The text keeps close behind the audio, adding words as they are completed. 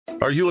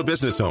Are you a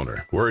business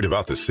owner worried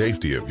about the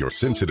safety of your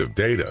sensitive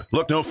data?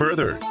 Look no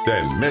further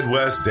than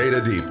Midwest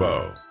Data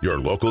Depot, your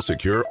local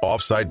secure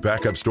off-site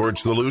backup storage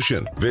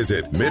solution.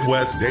 Visit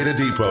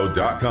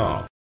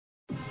MidwestDataDepot.com.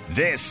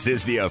 This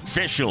is the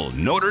official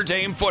Notre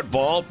Dame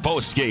football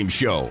postgame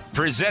show,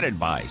 presented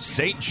by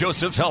St.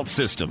 Joseph Health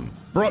System.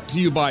 Brought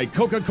to you by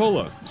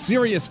Coca-Cola,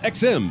 Sirius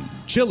XM,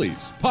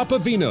 Chili's, Papa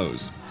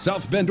Vino's,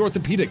 South Bend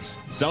Orthopedics,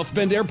 South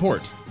Bend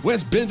Airport,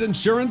 West Bend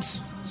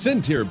Insurance,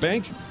 Centier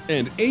Bank,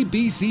 and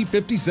ABC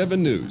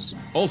 57 News.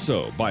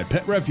 Also by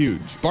Pet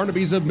Refuge,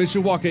 Barnaby's of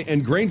Mishawaka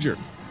and Granger,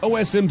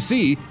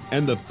 OSMC,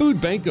 and the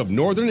Food Bank of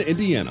Northern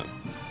Indiana.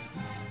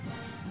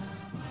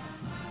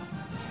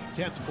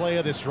 10th play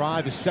of this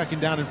drive is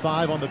 2nd down and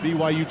 5 on the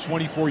BYU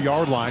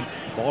 24-yard line.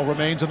 Ball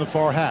remains on the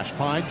far hash.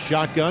 Pine,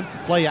 shotgun,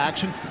 play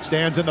action,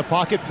 stands in the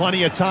pocket,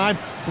 plenty of time,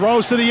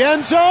 throws to the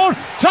end zone.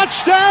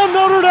 Touchdown,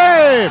 Notre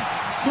Dame!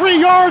 3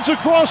 yards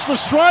across the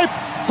stripe.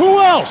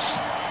 Who else?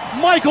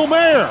 Michael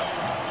Mayer.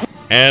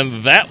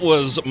 And that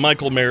was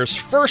Michael Mayer's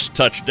first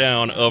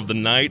touchdown of the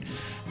night.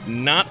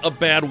 Not a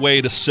bad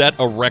way to set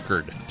a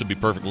record, to be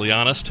perfectly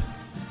honest.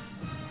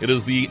 It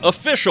is the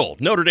official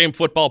Notre Dame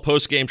football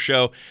postgame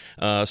show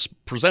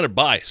presented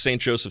by St.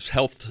 Joseph's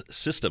Health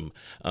System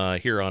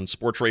here on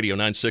Sports Radio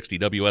 960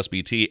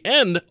 WSBT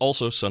and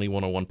also Sunny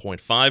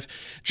 101.5.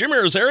 Jimmy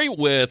Rosari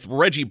with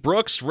Reggie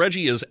Brooks.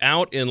 Reggie is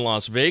out in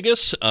Las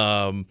Vegas.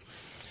 Got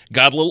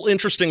a little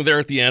interesting there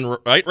at the end,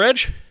 right,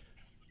 Reg?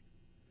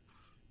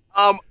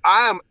 I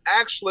am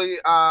actually,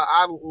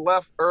 I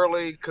left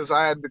early because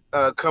I had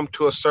to come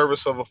to a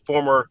service of a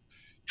former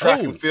track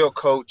and field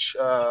coach.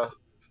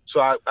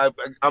 So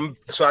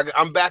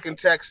I'm back in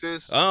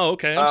Texas. Oh,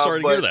 okay. I'm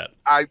sorry to hear that.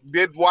 I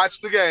did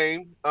watch the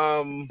game,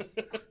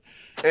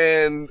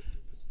 and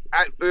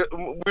we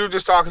were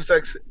just talking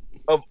sex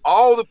of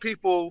all the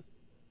people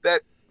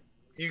that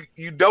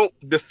you don't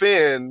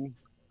defend.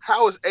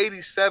 How is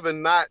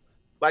 87 not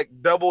like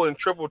double and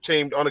triple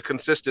teamed on a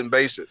consistent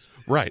basis?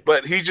 Right.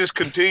 But he just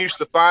continues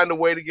to find a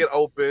way to get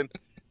open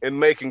and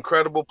make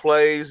incredible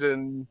plays.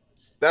 And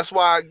that's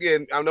why,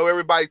 again, I know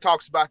everybody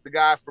talks about the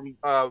guy from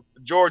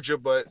Georgia,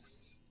 but,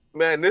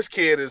 man, this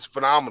kid is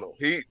phenomenal.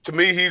 To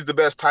me, he's the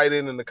best tight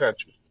end in the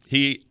country.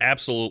 He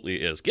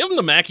absolutely is. Give him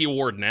the Mackey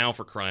Award now,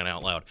 for crying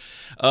out loud.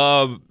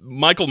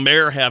 Michael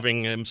Mayer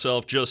having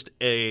himself just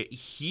a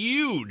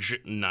huge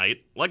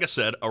night. Like I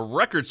said, a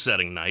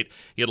record-setting night.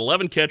 He had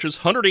 11 catches,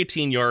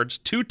 118 yards,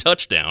 2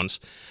 touchdowns.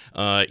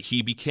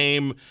 He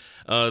became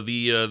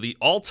the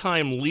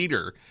all-time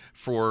leader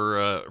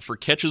for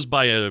catches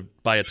by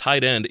a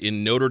tight end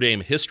in Notre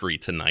Dame history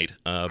tonight,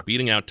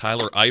 beating out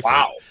Tyler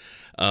Eifert.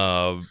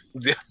 Wow.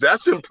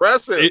 That's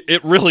impressive.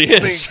 It really is.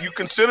 I mean, you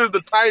consider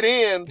the tight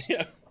ends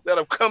that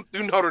have come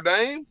through Notre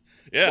Dame?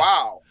 Yeah.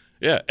 Wow.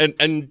 Yeah,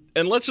 and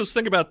let's just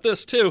think about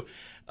this, too.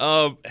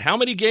 How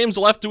many games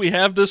left do we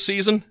have this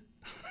season?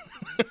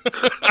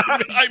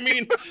 I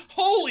mean,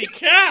 holy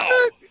cow.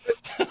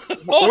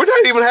 We're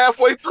not even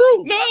halfway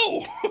through.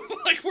 No.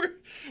 Like, we're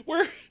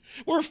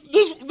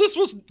this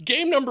was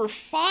game number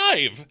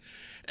 5.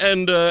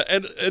 And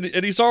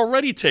he's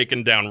already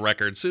taken down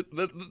records.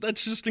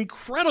 That's just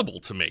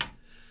incredible to me.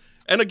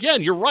 And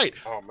again, you're right.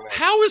 Oh, man.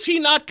 How is he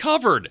not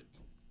covered?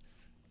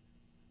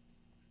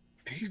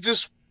 He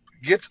just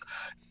gets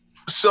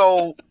 –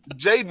 so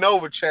Jay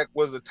Novacek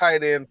was a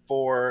tight end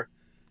for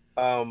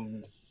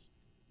the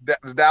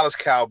Dallas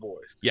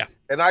Cowboys. Yeah.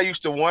 And I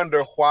used to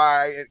wonder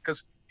why –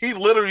 because he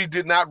literally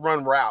did not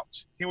run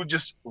routes. He would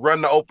just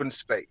run the open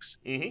space.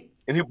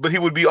 Mm-hmm. But he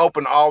would be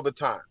open all the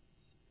time.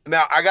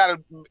 Now, I got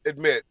to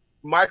admit,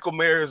 Michael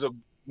Mayer is a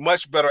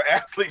much better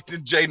athlete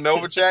than Jay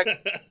Novacek,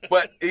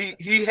 but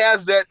he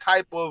has that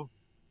type of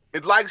 –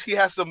 it likes he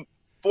has some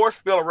force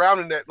field around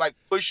him that, like,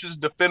 pushes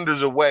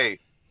defenders away.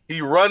 He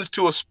runs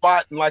to a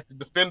spot and, like, the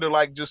defender,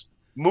 like, just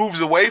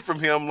moves away from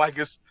him like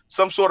it's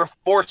some sort of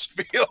force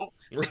field.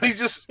 Right. He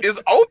just is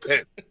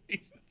open.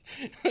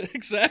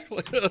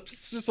 Exactly.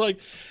 It's just like,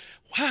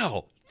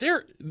 wow,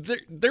 they're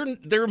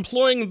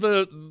employing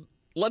the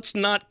let's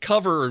not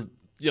cover –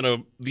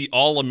 the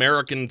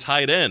all-American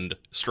tight end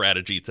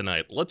strategy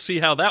tonight. Let's see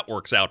how that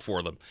works out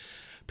for them.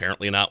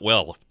 Apparently not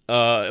well,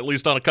 at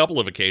least on a couple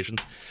of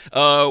occasions.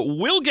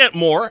 We'll get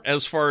more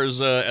as far as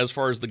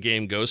the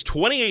game goes.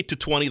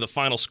 28-20, the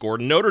final score.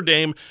 Notre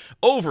Dame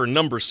over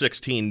number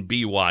 16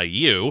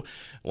 BYU.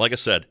 Like I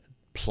said,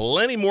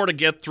 plenty more to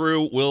get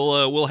through.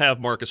 We'll have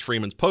Marcus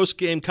Freeman's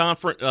post-game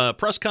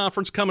press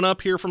conference coming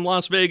up here from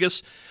Las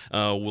Vegas.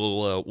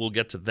 We'll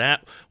get to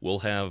that. We'll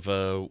have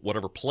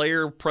whatever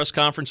player press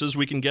conferences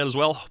we can get as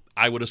well.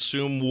 I would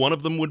assume one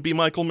of them would be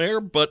Michael Mayer,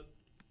 but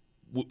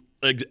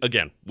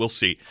again, we'll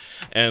see.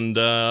 And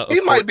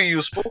he might be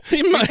useful.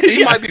 He might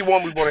be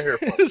one we want to hear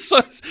from.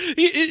 So,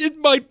 it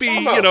might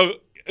be,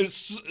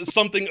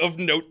 something of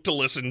note to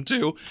listen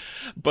to,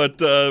 but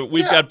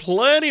we've got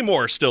plenty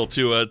more still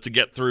to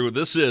get through.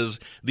 This is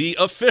the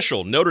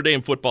official Notre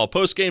Dame football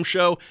postgame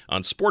show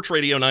on Sports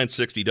Radio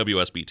 960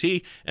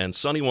 WSBT and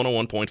Sunny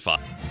 101.5.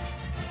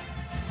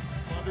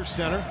 Under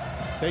center,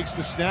 Takes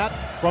the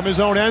snap from his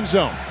own end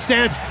zone.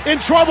 Stands in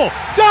trouble.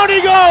 Down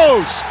he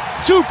goes!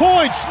 2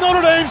 points,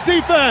 Notre Dame's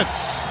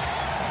defense.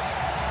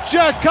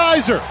 Jack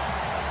Kaiser.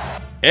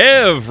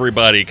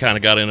 Everybody kind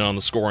of got in on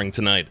the scoring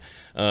tonight.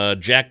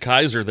 Jack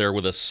Kaiser there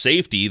with a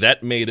safety.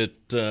 That made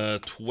it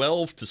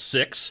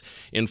 12-6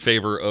 in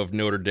favor of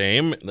Notre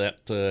Dame.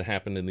 That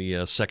happened in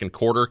the second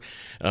quarter.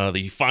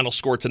 The final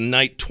score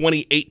tonight,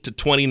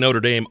 28-20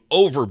 Notre Dame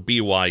over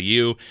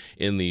BYU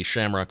in the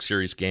Shamrock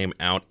Series game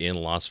out in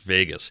Las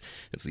Vegas.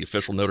 It's the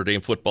official Notre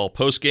Dame football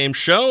postgame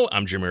show.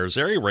 I'm Jim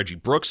Irizarry. Reggie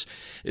Brooks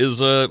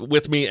is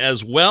with me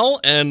as well.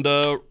 And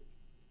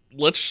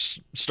let's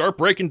start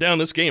breaking down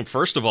this game.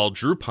 First of all,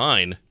 Drew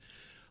Pyne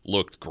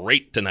looked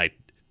great tonight.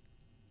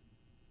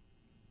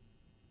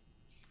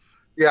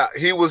 Yeah,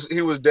 he was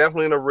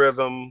definitely in a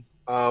rhythm.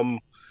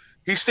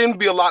 He seemed to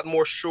be a lot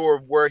more sure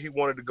of where he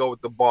wanted to go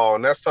with the ball,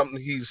 and that's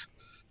something he's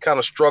kind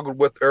of struggled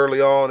with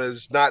early on,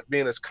 is not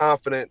being as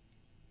confident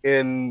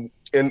in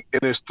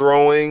his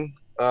throwing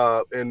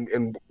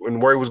and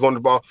where he was going to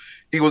the ball.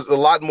 He was a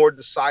lot more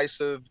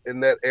decisive in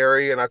that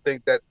area, and I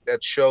think that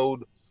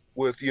showed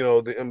with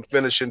the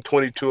finishing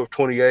 22 of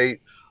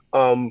 28.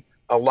 A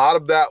lot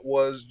of that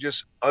was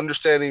just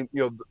understanding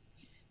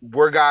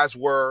where guys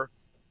were.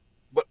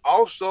 But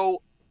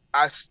also,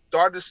 I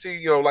started to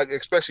see, like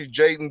especially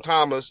Jayden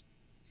Thomas,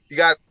 you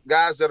got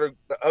guys that are,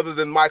 other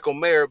than Michael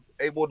Mayer,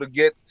 able to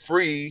get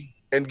free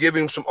and give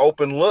him some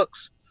open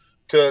looks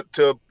to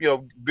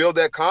build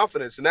that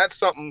confidence. And that's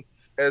something,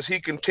 as he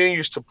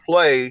continues to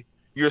play,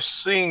 you're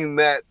seeing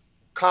that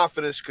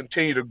confidence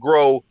continue to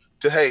grow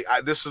to, hey,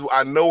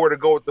 I know where to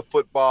go with the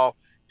football,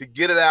 to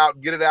get it out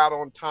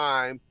on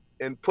time,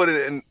 and put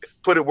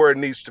it where it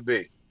needs to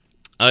be.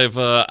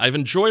 I've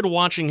enjoyed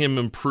watching him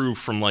improve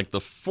from like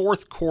the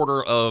fourth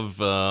quarter of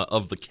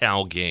the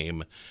Cal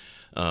game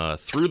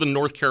through the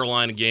North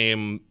Carolina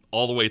game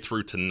all the way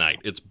through tonight.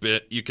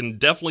 You can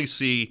definitely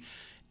see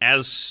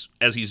as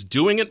he's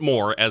doing it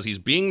more, as he's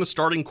being the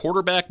starting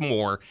quarterback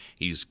more,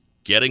 he's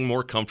getting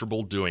more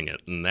comfortable doing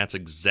it, and that's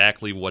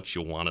exactly what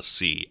you want to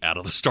see out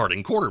of the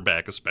starting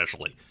quarterback,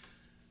 especially.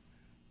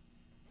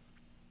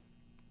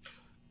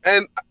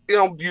 And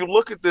you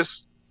look at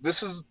this.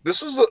 This is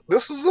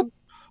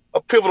a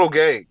pivotal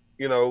game,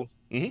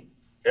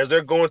 as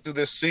they're going through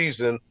this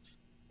season,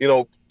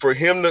 for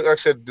him to, like I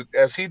said,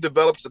 as he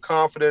develops the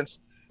confidence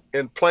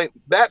and playing,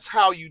 that's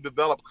how you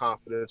develop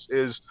confidence,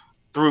 is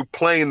through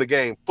playing the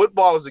game.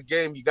 Football is a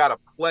game you got to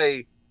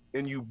play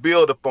and you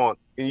build upon.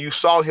 And you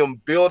saw him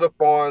build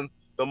upon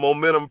the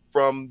momentum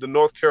from the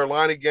North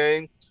Carolina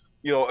game.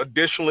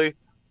 Additionally,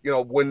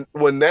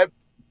 when that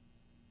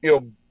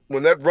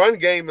run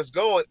game is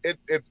going,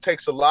 it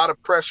takes a lot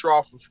of pressure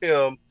off of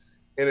him,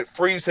 and it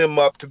frees him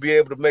up to be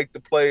able to make the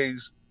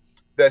plays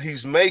that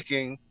he's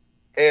making.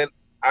 And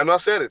I know I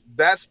said it,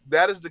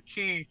 that is the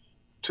key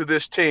to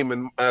this team.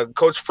 And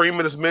Coach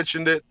Freeman has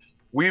mentioned it.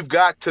 We've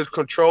got to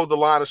control the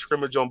line of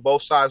scrimmage on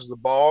both sides of the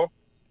ball.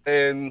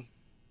 And,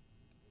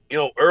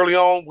 early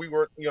on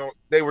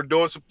they were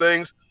doing some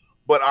things,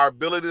 but our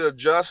ability to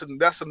adjust, and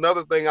that's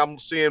another thing I'm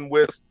seeing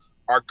with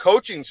our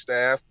coaching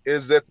staff,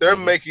 is that they're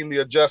making the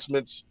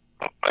adjustments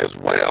as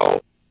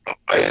well.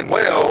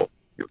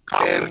 Your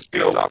confidence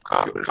feeds off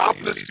confidence.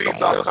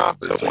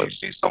 So when you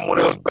see someone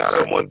else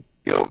better, someone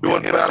doing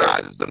better,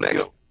 energizes the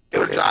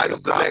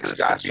next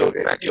guy. So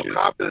your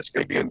confidence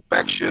can be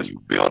infectious. You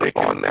build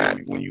upon that.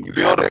 When you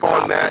build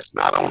upon that,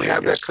 not only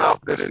have that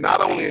confidence,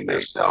 not only in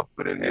yourself,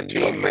 but in your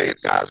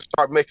teammates. Guys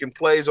start making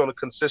plays on a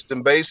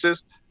consistent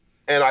basis.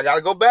 And I got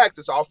to go back.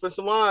 This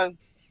offensive line,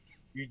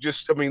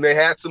 they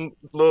had some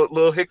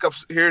little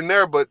hiccups here and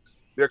there, but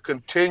they're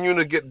continuing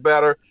to get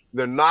better.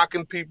 They're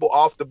knocking people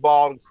off the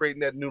ball and creating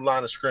that new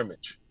line of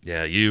scrimmage.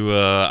 Yeah,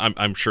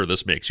 I'm sure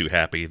this makes you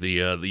happy.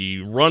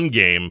 The run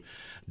game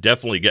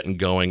definitely getting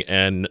going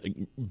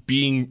and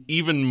being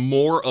even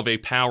more of a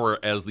power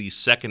as the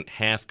second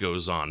half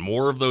goes on.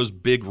 More of those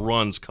big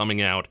runs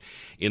coming out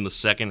in the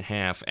second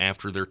half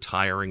after they're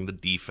tiring the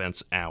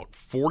defense out.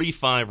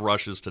 45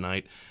 rushes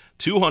tonight,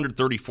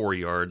 234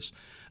 yards.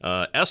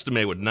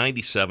 Estime with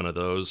 97 of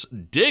those.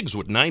 Diggs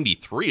with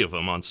 93 of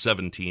them on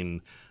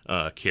 17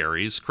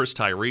 carries. Chris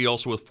Tyree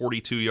also with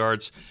 42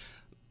 yards.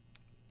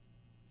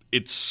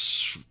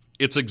 It's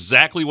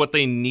exactly what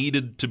they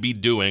needed to be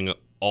doing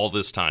all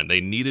this time.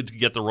 They needed to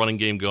get the running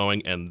game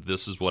going, and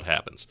this is what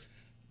happens.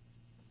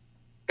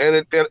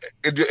 And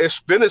it's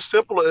been as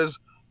simple as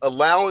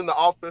allowing the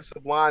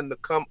offensive line to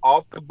come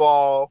off the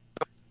ball.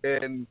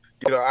 And,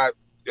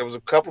 there was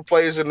a couple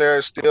plays in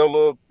there still a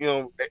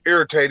little,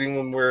 irritating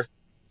when we're,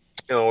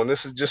 and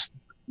this is just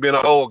being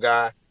an old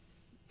guy,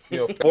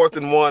 4th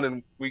and 1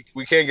 and we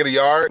can't get a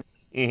yard.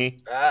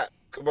 Mm-hmm.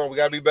 Come on, we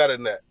got to be better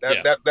than that.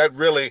 That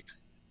really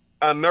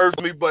unnerves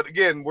me. But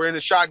again, we're in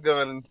the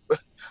shotgun, and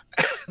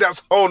that's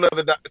a whole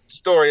nother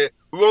story.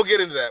 We won't get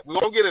into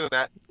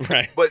that.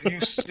 Right. But you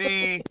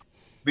see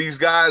these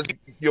guys,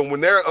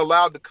 when they're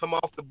allowed to come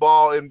off the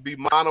ball and be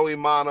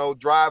mano-a-mano,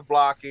 drive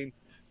blocking,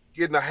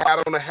 getting a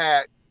hat on a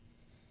hat,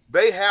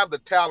 they have the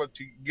talent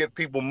to get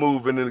people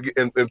moving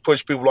and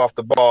push people off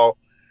the ball.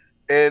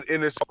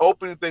 and it's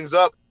opening things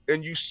up.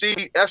 And you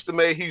see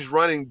Estime, he's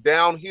running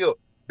downhill.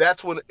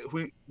 That's when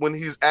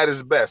he's at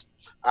his best.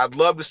 I'd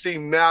love to see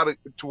him now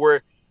to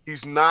where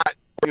he's not,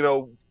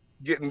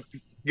 getting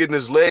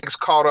his legs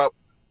caught up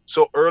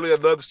so early.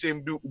 I'd love to see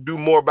him do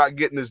more about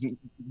getting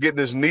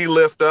his knee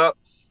lift up.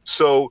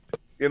 So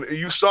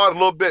you saw it a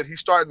little bit. He's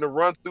starting to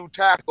run through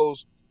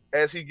tackles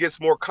as he gets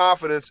more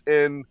confidence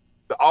in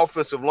the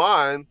offensive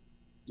line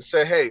to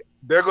say, hey,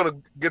 they're going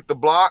to get the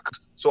blocks,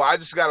 so I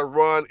just got to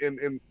run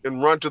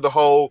and run to the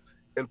hole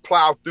and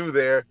plow through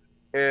there.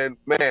 And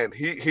man,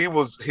 he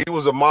was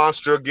a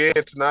monster again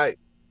tonight.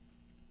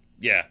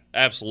 Yeah,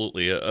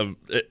 absolutely,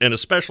 and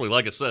especially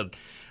like I said,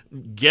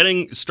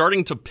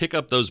 starting to pick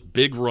up those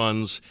big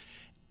runs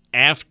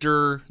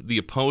after the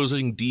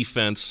opposing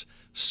defense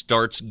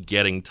starts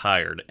getting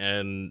tired.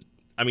 And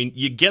I mean,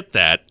 you get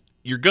that.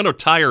 You're going to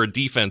tire a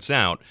defense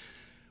out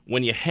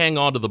when you hang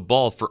on to the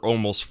ball for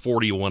almost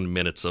 41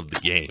 minutes of the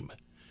game.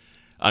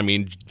 I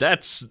mean,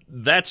 that's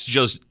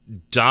just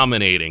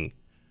dominating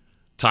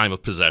time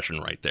of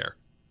possession right there.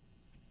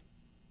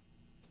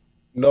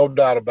 No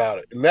doubt about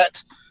it. And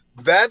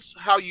that's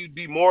how you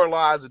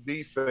demoralize a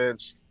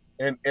defense.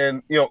 And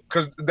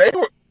because they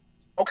were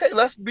okay.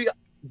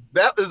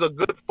 That is a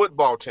good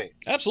football team.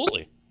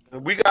 Absolutely.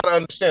 And we got to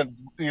understand,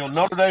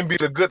 Notre Dame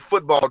being a good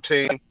football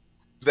team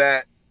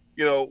that,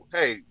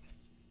 hey,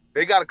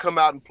 they got to come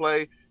out and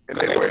play. And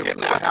they were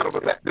getting out of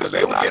it because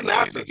they were getting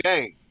out of the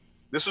game.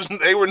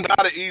 They were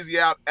not an easy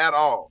out at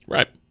all.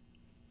 Right.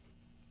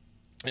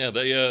 Yeah,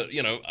 they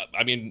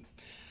I mean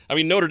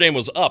Notre Dame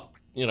was up,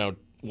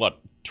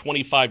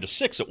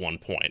 25-6 at one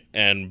point,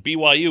 and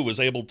BYU was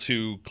able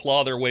to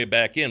claw their way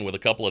back in with a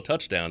couple of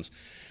touchdowns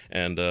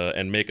and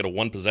make it a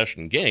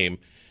one-possession game.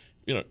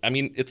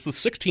 It's the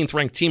 16th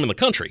ranked team in the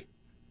country.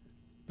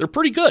 They're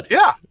pretty good.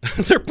 Yeah.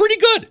 They're pretty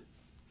good.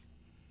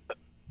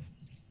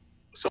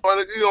 So,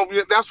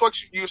 that's what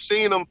you're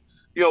seeing them,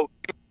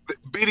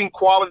 beating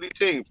quality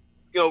teams.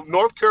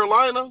 North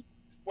Carolina,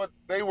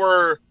 they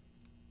were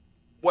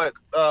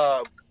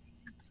 4-1.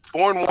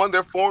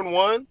 They're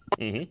 4-1.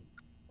 Mm-hmm.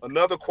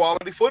 Another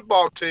quality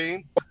football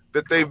team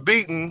that they've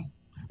beaten,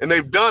 and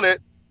they've done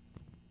it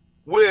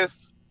with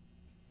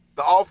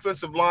the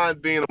offensive line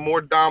being a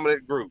more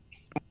dominant group.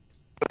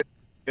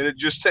 And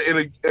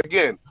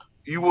again,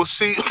 you will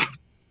see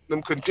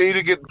them continue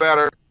to get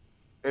better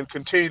and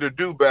continue to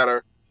do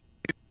better,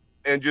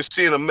 and just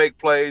seeing them make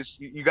plays,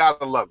 you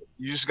gotta love it.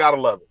 You just gotta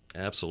love it.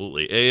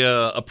 Absolutely.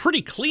 A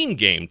pretty clean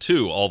game,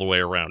 too, all the way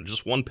around.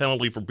 Just one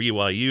penalty for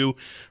BYU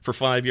for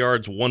 5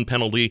 yards, one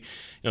penalty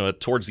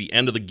towards the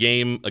end of the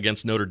game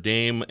against Notre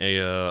Dame,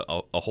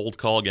 a hold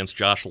call against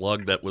Josh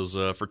Lugg that was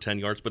for 10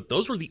 yards. But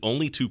those were the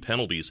only two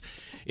penalties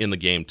in the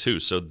game, too.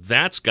 So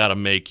that's got to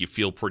make you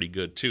feel pretty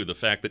good, too. The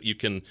fact that you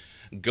can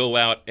go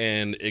out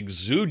and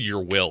exude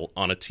your will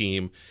on a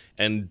team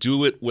and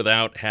do it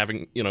without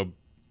having,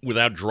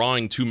 without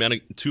drawing too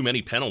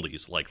many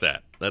penalties like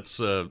that. That's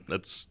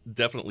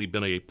definitely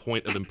been a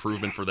point of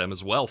improvement for them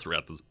as well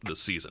throughout the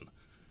season.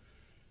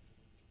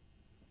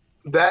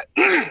 That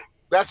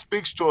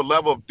speaks to a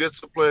level of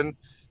discipline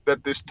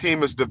that this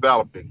team is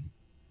developing.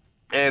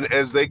 And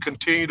as they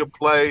continue to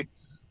play,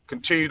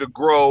 continue to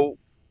grow,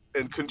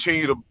 and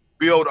continue to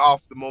build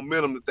off the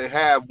momentum that they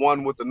have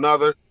one with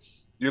another,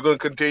 you're going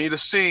to continue to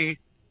see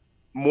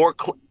more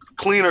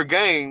cleaner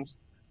games.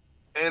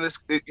 And a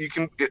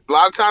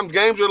lot of times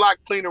games are a lot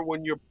cleaner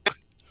when you're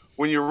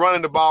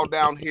running the ball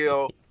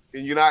downhill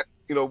and you're not,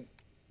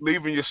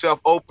 leaving yourself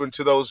open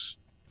to those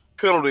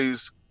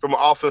penalties from an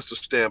offensive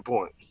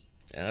standpoint.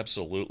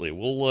 Absolutely.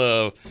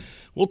 We'll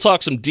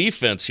talk some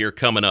defense here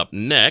coming up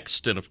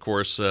next, and of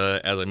course,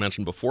 as I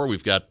mentioned before,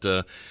 we've got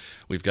the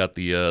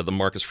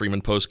Marcus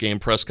Freeman post-game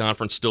press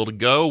conference still to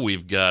go.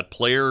 We've got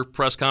player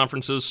press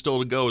conferences still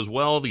to go as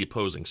well. The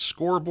opposing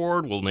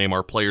scoreboard. We'll name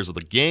our players of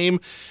the game.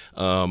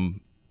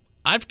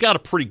 I've got a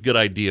pretty good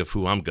idea of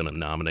who I'm going to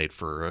nominate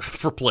for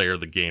player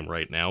of the game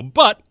right now,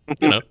 but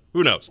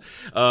who knows?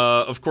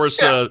 Of course,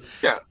 who knows?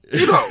 yeah,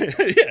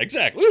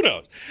 exactly. Who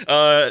knows?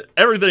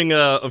 Everything,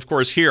 of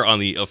course, here on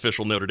the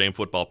official Notre Dame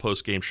football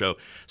postgame show,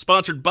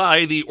 sponsored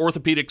by the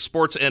Orthopedic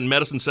Sports and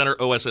Medicine Center,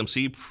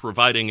 OSMC,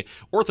 providing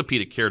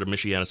orthopedic care to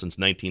Michiana since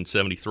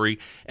 1973,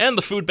 and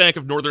the Food Bank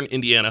of Northern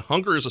Indiana.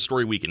 Hunger is a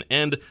story we can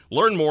end.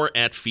 Learn more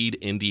at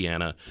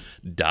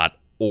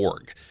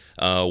feedindiana.org.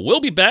 We'll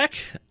be back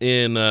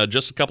in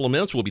just a couple of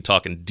minutes. We'll be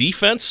talking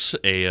defense,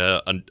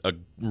 a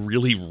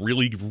really,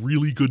 really,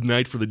 really good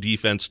night for the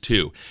defense,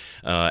 too,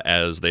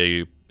 as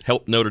they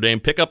helped Notre Dame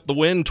pick up the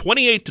win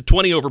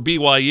 28-20 over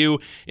BYU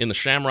in the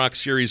Shamrock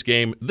Series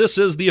game. This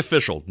is the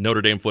official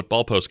Notre Dame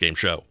football postgame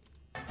show.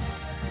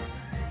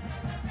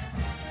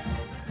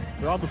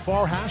 They're on the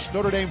far hash.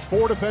 Notre Dame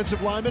 4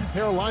 defensive linemen,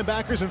 pair of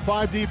linebackers, and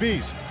 5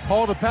 DBs.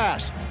 Call to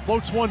pass.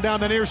 Floats one down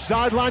the near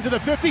sideline to the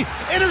 50.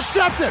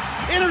 Intercepted!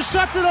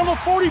 Intercepted on the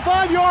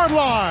 45-yard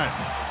line.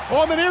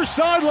 On the near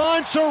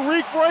sideline,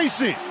 Tariq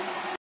Bracy.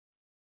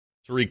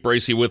 Tariq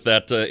Bracy with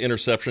that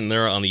interception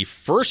there on the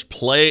first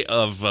play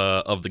of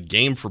the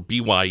game for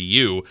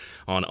BYU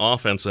on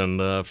offense.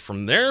 And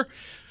from there,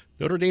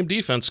 Notre Dame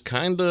defense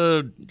kind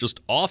of just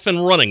off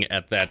and running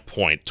at that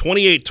point.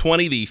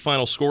 28-20, the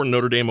final score,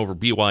 Notre Dame over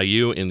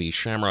BYU in the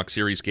Shamrock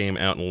Series game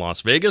out in Las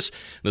Vegas.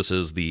 This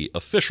is the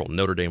official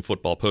Notre Dame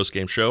football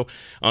postgame show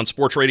on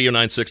Sports Radio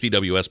 960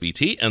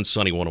 WSBT and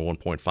Sunny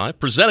 101.5,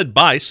 presented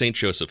by St.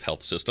 Joseph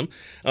Health System.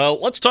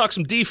 Let's talk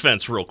some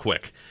defense real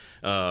quick.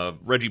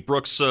 Reggie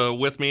Brooks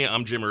with me.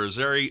 I'm Jim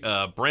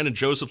Irizarry. Brandon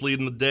Joseph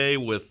leading the day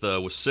with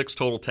 6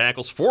 total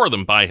tackles, 4 of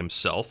them by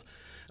himself.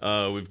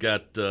 We've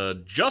got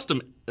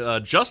Justin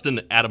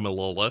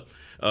Adamilola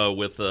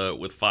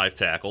with 5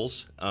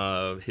 tackles.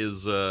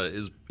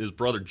 His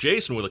brother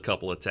Jason with a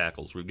couple of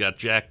tackles. We've got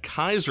Jack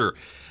Kaiser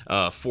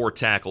 4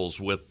 tackles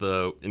with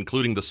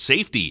including the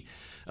safety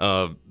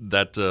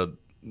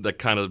that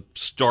kind of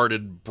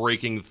started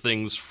breaking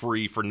things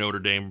free for Notre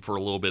Dame for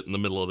a little bit in the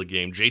middle of the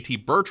game. J.T.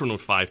 Bertrand with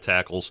 5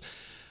 tackles.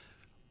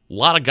 A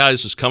lot of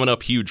guys just coming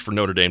up huge for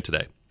Notre Dame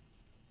today.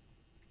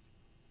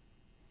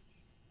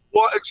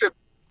 Well, except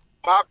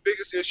my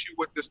biggest issue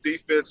with this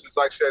defense is,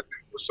 like I said,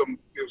 it was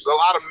a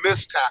lot of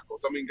missed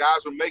tackles. I mean,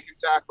 guys were making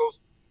tackles,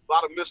 a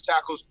lot of missed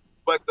tackles.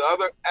 But the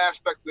other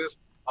aspect of this,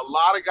 a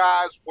lot of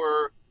guys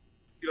were,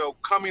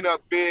 coming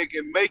up big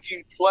and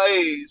making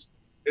plays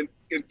in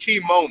key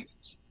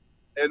moments.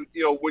 And,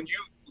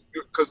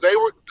 because they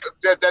were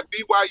that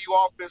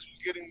BYU offense was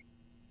getting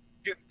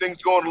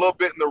things going a little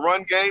bit in the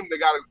run game. They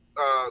got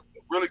a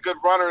really good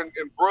runner in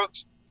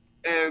Brooks,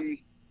 and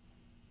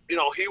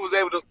he was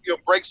able to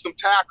break some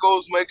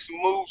tackles, make some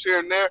moves here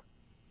and there.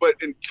 But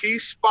in key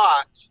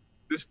spots,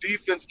 this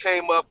defense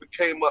came up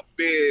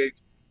big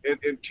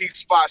in key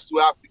spots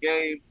throughout the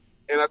game.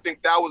 And I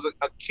think that was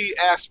a key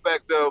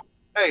aspect of,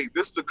 hey,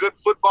 this is a good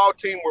football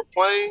team we're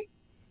playing.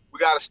 We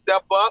got to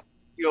step up,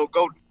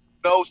 go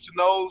nose to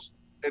nose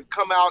and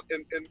come out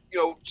and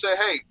say,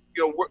 hey,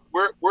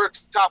 we're a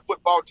top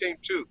football team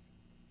too.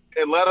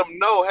 And let them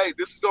know, hey,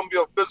 this is going to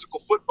be a physical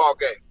football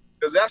game.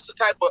 Because that's the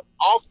type of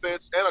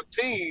offense and a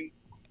team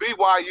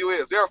BYU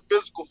is. They're a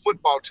physical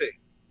football team.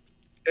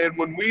 And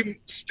when we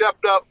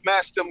stepped up,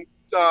 matched them,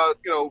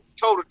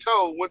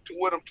 toe-to-toe,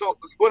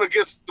 went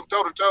against them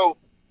toe-to-toe,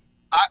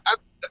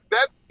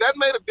 that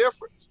made a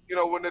difference.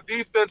 When the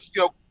defense,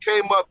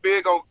 came up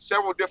big on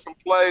several different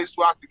plays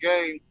throughout the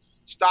game,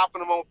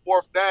 stopping them on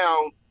 4th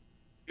down,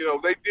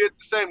 they did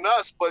the same to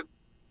us, but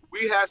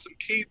we had some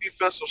key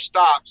defensive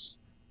stops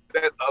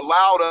that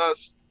allowed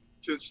us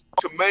to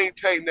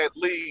maintain that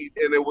lead,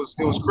 and it was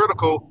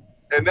critical.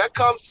 And that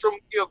comes from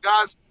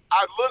guys.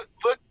 I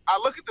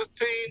look at this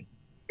team,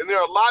 and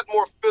they're a lot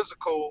more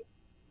physical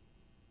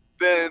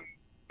than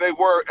they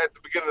were at the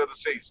beginning of the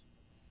season,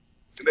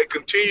 and they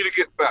continue to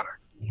get better.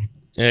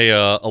 Hey,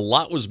 a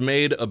lot was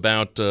made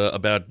about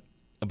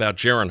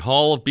Jaron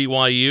Hall of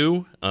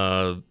BYU.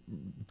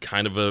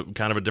 Kind of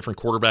a different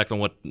quarterback than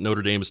what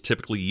Notre Dame is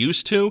typically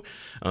used to.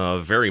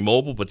 Very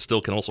mobile, but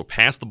still can also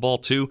pass the ball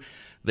too.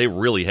 They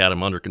really had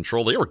him under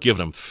control. They were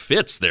giving him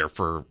fits there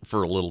for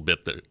a little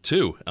bit there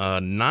too.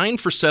 9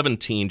 for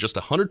 17, just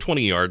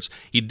 120 yards.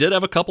 He did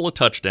have a couple of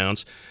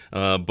touchdowns,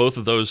 both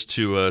of those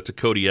to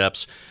Cody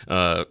Epps.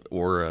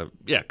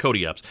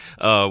 Cody Epps.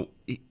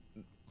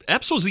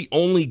 Epps was the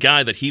only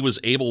guy that he was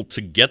able to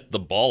get the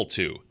ball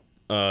to.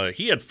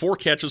 He had 4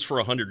 catches for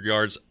 100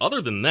 yards. Other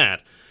than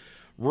that,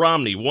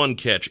 Romney, 1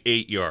 catch,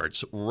 8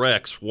 yards.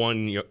 Rex,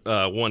 one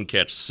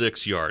catch,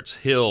 6 yards.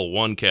 Hill,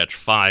 1 catch,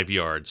 5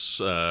 yards.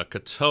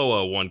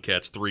 Katoa, 1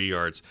 catch, 3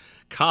 yards.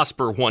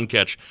 Cosper, 1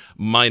 catch,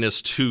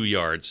 -2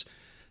 yards.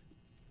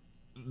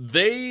 And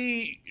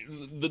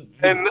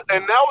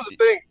that was the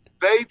thing.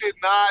 They did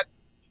not,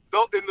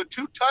 in the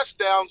 2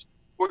 touchdowns,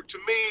 were to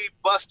me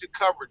busted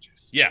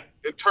coverages. Yeah.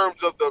 In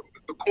terms of the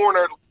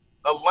corner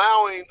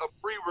allowing a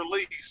free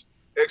release,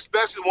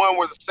 especially one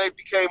where the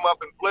safety came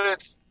up and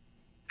blitzed.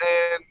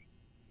 And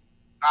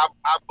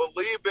I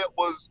believe it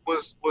was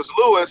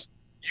Lewis.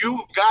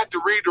 You've got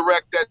to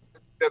redirect that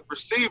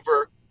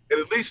receiver and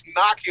at least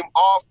knock him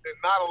off and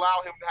not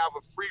allow him to have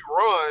a free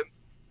run.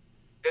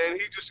 And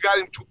he just got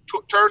him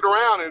turned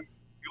around. And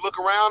you look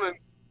around and,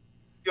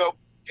 again,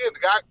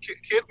 the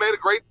kid made a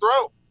great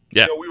throw.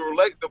 Yeah. We were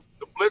late. The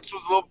blitz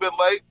was a little bit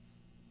late.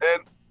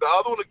 And the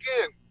other one,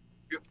 again,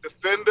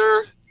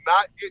 defender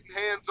not getting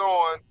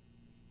hands-on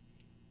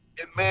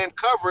in man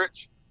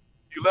coverage.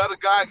 You let a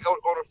guy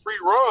on a free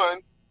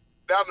run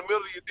down the middle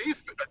of your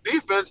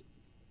defense,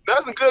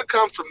 nothing good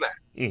comes from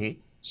that. Mm-hmm.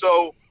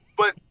 So,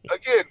 but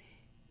again,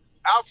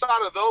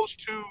 outside of those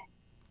 2,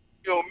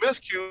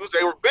 miscues,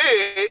 they were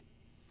big,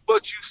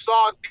 but you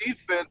saw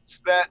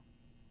defense that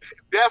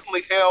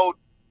definitely held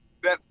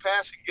that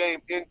passing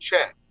game in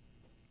check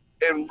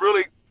and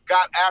really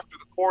got after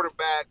the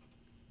quarterback.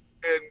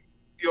 And,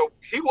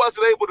 he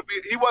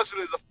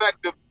wasn't as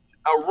effective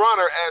a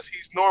runner as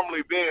he's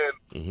normally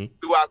been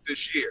throughout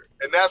this year.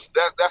 And that's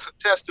a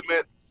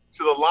testament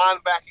to the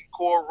linebacking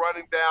core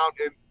running down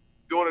and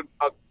doing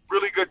a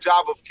really good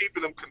job of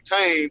keeping them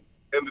contained,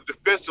 and the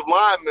defensive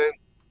linemen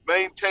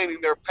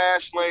maintaining their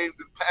pass lanes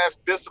and pass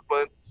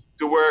discipline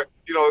to where,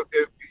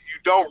 if you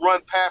don't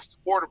run past the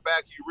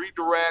quarterback, you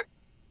redirect.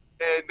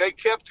 And they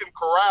kept him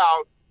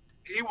corralled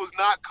he was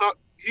not.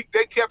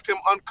 They kept him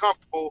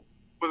uncomfortable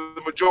for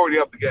the majority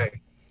of the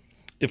game.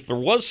 If there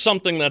was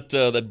something that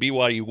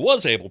BYU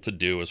was able to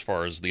do as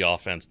far as the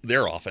offense,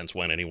 their offense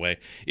went anyway,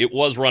 it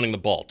was running the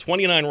ball.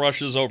 29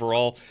 rushes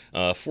overall,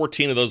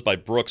 14 of those by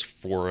Brooks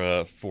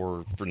for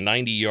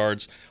 90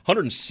 yards,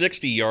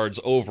 160 yards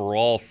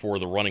overall for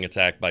the running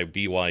attack by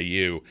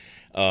BYU.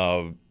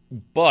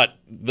 But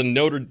the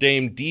Notre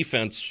Dame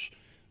defense,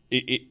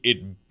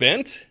 it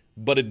bent,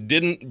 but it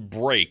didn't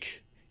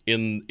break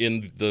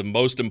in the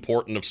most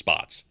important of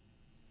spots.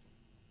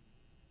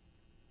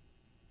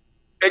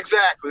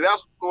 Exactly.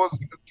 That's what I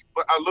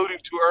was alluding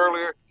to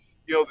earlier.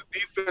 The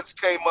defense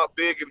came up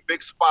big in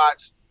big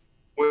spots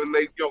when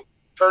they,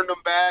 turned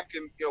them back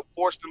and,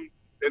 forced them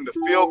into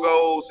field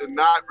goals and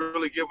not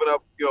really giving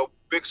up,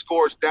 big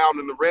scores down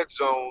in the red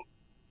zone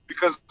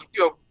because,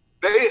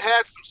 they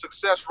had some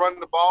success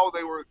running the ball.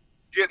 They were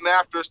getting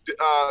after us.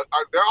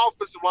 Their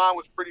offensive line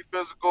was pretty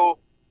physical.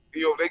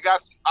 They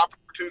got some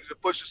opportunities to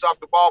push us off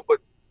the ball, but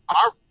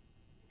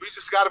we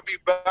just got to be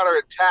better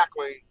at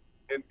tackling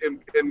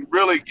and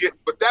really get.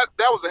 But that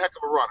was a heck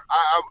of a runner.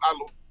 I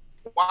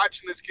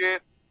watching this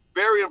kid,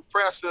 very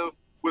impressive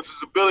with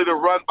his ability to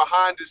run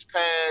behind his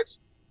pads.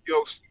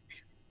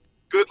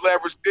 Good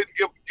leverage. Didn't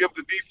give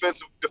the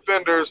defensive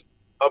defenders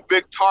a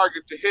big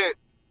target to hit.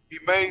 He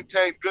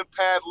maintained good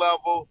pad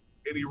level,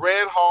 and he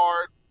ran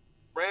hard,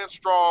 ran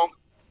strong,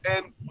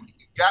 and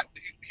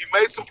he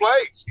made some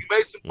plays. He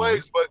made some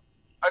plays, but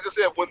like I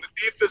said, when the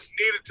defense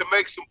needed to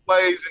make some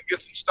plays and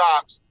get some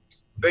stops,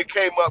 they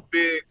came up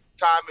big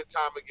time and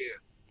time again.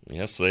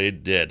 Yes, they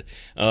did.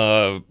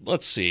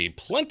 Let's see,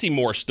 plenty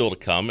more still to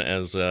come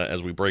as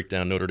we break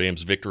down Notre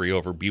Dame's victory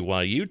over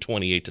BYU,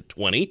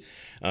 28-20,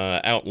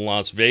 out in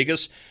Las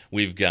Vegas.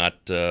 We've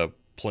got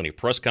plenty of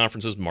press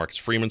conferences. Marcus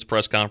Freeman's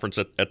press conference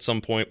at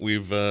some point.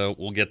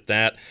 We'll get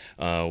that.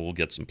 We'll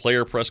get some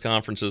player press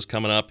conferences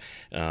coming up,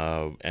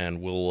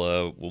 and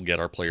we'll get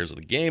our players of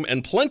the game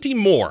and plenty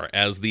more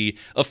as the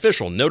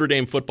official Notre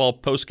Dame football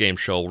postgame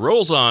show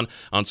rolls on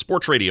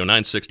Sports Radio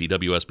 960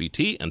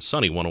 WSBT and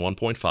Sunny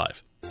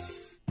 101.5.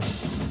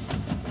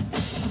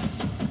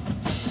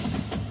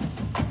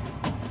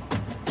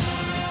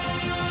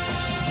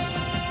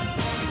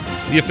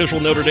 The official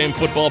Notre Dame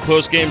football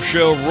postgame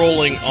show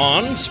rolling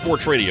on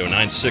Sports Radio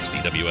 960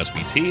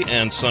 WSBT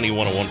and Sunny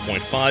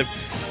 101.5.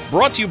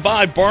 Brought to you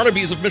by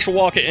Barnaby's of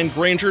Mishawaka and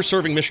Granger,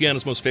 serving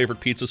Michiana's most favorite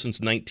pizza since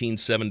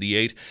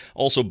 1978.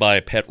 Also by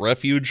Pet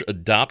Refuge,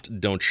 Adopt,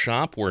 Don't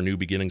Shop, where new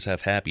beginnings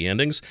have happy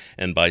endings.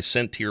 And by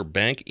Centier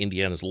Bank,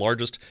 Indiana's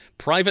largest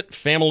private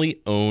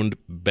family-owned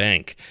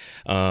bank.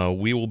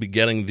 We will be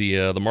getting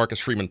the Marcus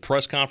Freeman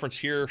press conference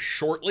here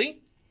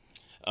shortly.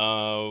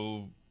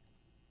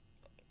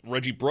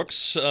 Reggie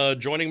Brooks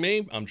joining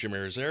me. I'm Jim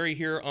Irizarry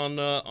here on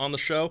the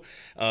show.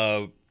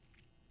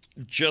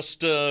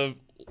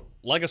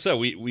 Like I said,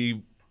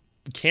 we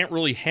can't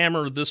really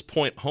hammer this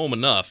point home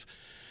enough.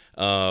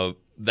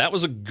 That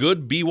was a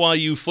good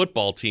BYU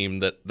football team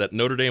that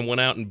Notre Dame went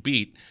out and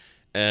beat,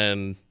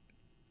 and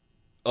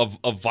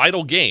a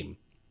vital game.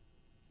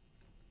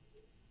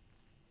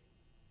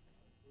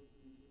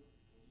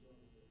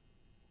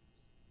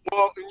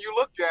 Well, and you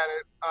looked at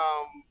it,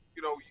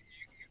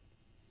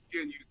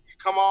 you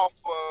come off,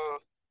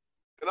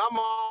 and I'm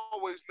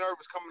always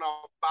nervous coming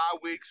off bye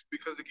weeks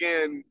because,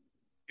 again,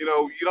 you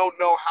don't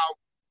know how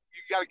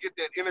you got to get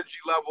that energy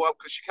level up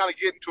because you kind of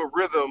get into a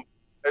rhythm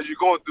as you're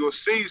going through a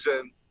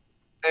season.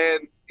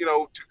 And,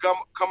 to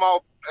come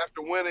out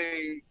after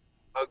winning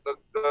a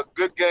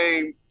good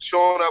game,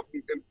 showing up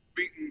and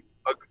beating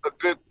a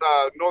good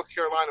North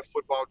Carolina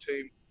football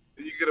team,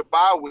 and you get a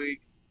bye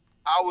week,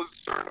 I was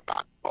concerned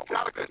about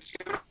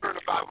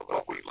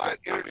what we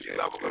like energy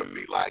level going to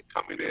be like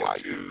coming in. I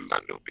knew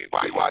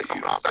BYU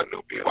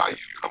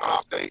coming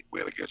off state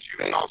win against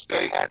Utah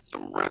State had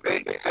some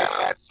rhythm. They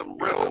had some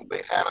rhythm.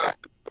 They had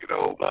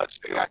blood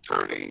still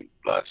turning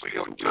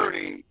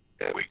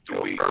and week to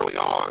week early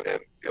on. And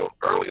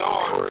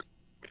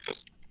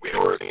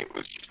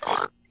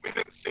we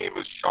didn't seem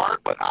as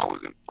sharp, but I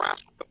was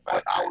impressed with the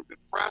fact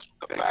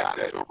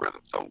that the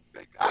rhythm. So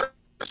they got it.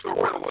 The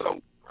rhythm was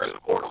so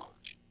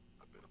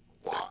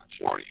watch.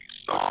 Or you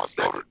saw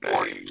Notre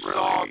Dame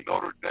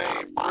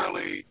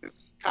really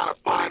kind of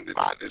find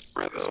this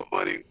rhythm,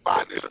 but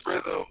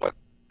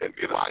and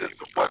get a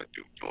sense of what to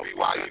do to him.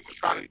 BYU was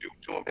trying to do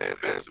to him, and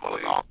as well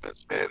as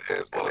offense, did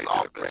a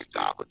great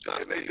job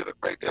adjusting. They did a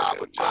great job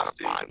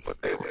modifying what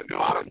they were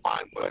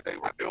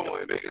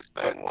doing. The biggest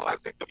thing was, I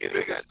think the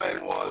biggest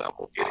thing was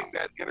getting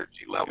that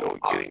energy level,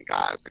 getting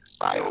guys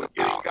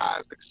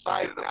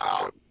excited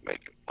about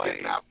making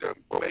plays out there,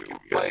 making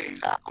plays,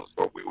 tackles,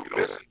 where we were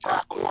missing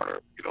tackle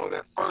order,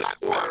 that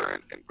first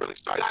quarter, and really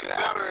start to get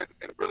after it,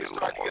 and really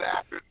start to get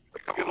after it,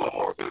 becoming a little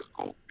more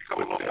physical,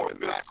 with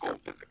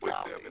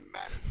them and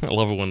match. I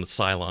love it when the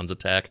Cylons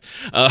attack.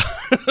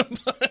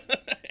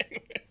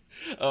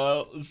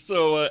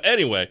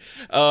 Anyway,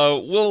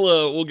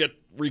 we'll get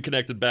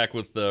reconnected back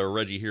with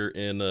Reggie here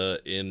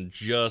in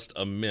just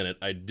a minute.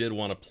 I did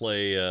want to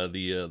play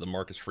the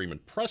Marcus Freeman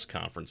press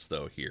conference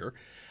though here.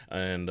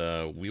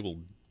 and we will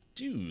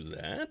do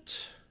that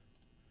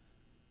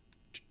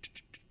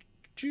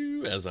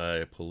as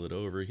I pull it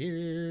over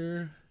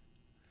here.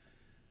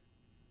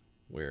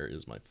 Where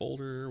is my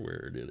folder?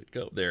 Where did it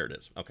go? There it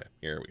is. Okay,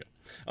 here we go.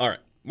 All right,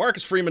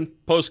 Marcus Freeman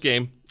post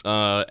game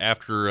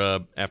after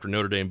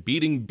Notre Dame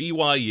beating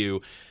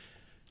BYU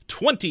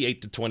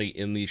 28-20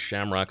 in the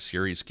Shamrock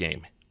Series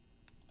game.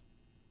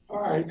 All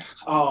right,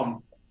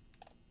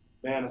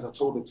 man. As I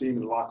told the team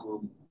in the locker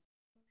room,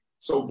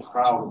 so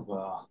proud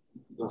of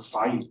the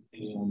fight,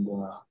 and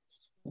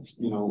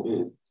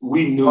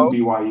we knew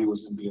BYU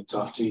was going to be a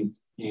tough team,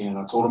 and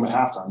I told them at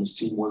halftime this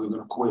team wasn't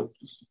going to quit.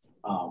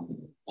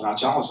 And I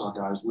challenged our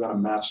guys. We got to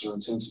match their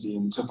intensity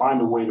and to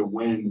find a way to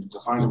win, to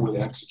find a way to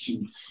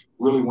execute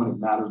really when it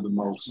mattered the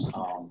most.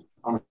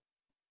 I'm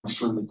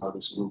extremely proud of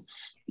this group.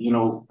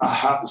 I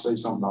have to say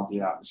something about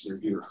the atmosphere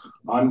here.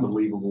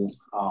 Unbelievable.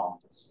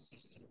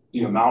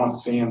 The amount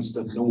of fans,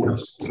 the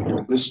noise.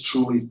 This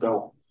truly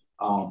felt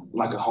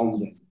like a home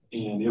game.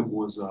 And it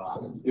was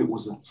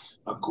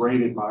a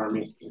great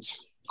environment.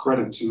 It's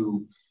credit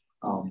to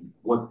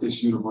what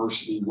this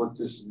university, what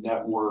this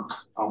network,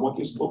 what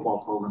this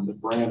football program, the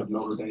brand of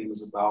Notre Dame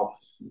is about.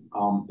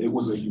 It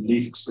was a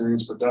unique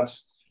experience, but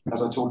that's,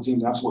 as I told the team,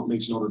 that's what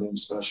makes Notre Dame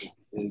special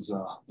is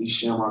these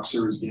Shamrock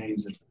Series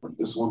games, and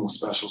this one was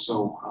special.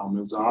 So it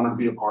was an honor to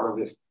be a part of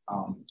it.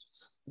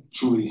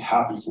 Truly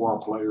happy for our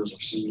players, our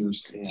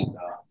seniors, and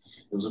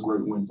it was a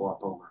great win for our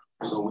program.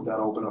 So with that,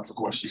 I'll open up for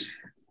questions.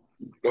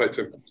 Go ahead,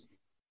 Tim.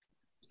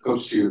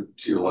 Coach, to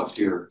your left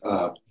here,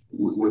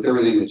 with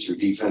everything that your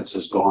defense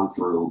has gone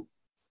through,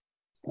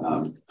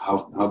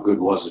 how good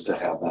was it to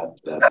have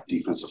that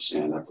defensive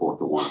stand, that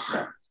 4th and 1?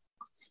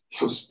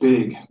 It was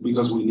big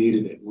because we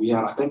needed it. We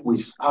had, I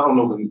don't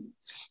know the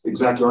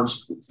exact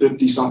yards,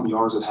 50-something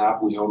yards at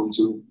half we held them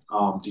to.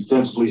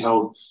 Defensively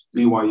held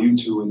BYU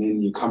to, and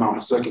then you come out in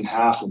the second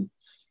half and,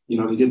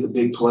 they get the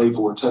big play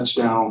for a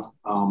touchdown,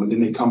 and then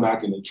they come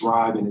back and they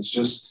drive, and it's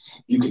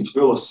just, you can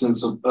feel a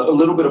sense of a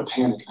little bit of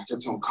panic. I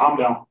kept telling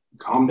them,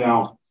 calm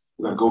down.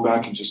 We got to go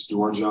back and just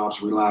do our jobs,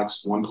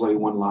 relax, one play,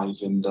 one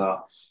life. And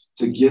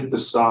to get the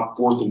stop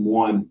 4th and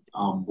 1,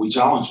 we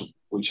challenged them.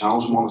 We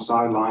challenged them on the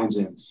sidelines,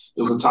 and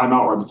it was a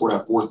timeout right before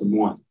that 4th and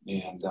 1.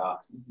 And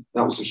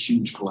that was a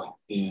huge play.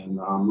 And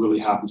I'm really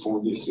happy for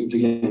them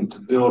again to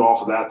build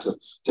off of that,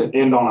 to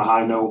end on a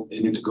high note,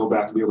 and then to go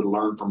back and be able to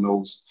learn from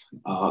those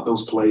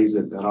plays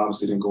that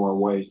obviously didn't go our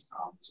way.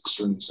 It's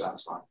extremely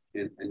satisfying.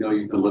 And I know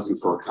you've been looking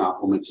for a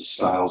compliment to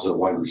Styles at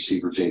wide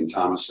receiver. Jaden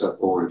Thomas stepped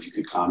forward. If you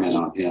could comment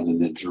on him,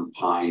 and then Drew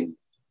Pine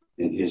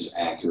and his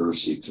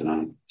accuracy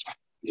tonight.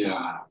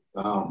 Yeah.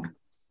 What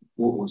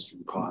was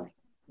Drew Pine?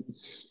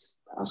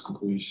 Pass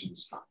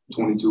completions,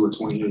 22 or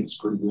 28 is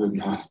pretty good,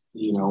 man.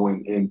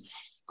 And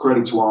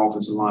credit to our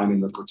offensive line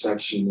and the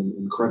protection,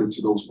 and credit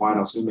to those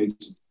wideouts. They made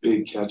some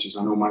big catches.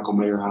 I know Michael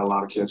Mayer had a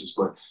lot of catches,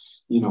 but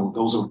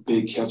those are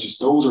big catches.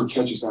 Those are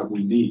catches that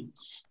we need.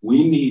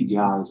 We need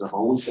guys, I've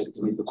always said,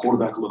 to make the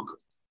quarterback look good.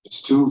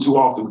 It's too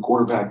often the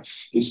quarterback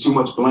is too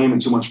much blame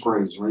and too much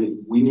praise, right?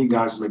 We need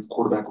guys to make the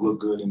quarterback look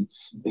good,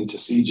 and to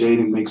see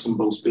Jaden make some of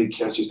those big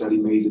catches that he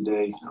made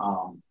today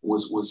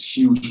was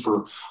huge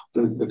for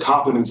the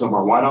confidence of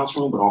our wideouts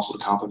room, but also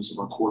the confidence of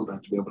our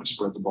quarterback to be able to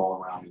spread the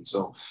ball around. And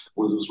so it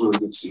was really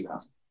good to see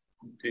that.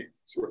 Okay,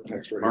 so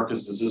next, right,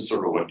 Marcus, this is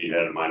sort of what you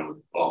had in mind with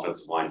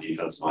offensive line,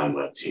 defensive line,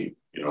 led team.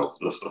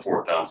 The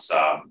 4th down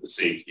stop, the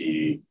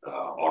safety,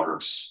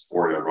 Audrick's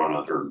 4-yard run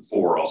on 3rd and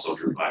 4. Also,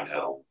 Drew Pine had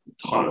a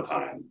ton of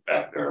time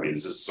back there. I mean,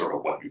 is this sort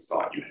of what you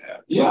thought you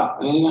had? Yeah,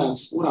 and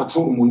that's what I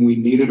told them when we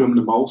needed them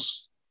the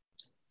most.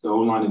 The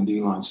O-line and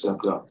D-line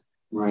stepped up,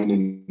 right?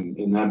 And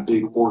in that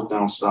big 4th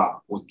down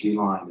stop with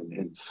D-line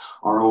and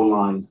our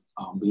O-line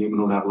being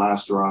able to that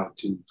last drive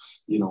to,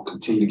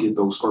 continue to get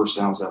those first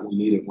downs that we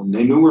needed. When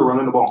they knew we were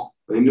running the ball,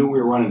 they knew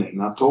we were running it.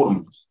 And I told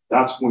them,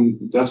 that's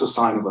a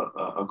sign of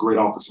a great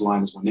offensive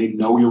line, is when they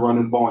know you're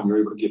running the ball and you're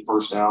able to get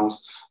first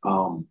downs.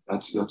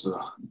 That's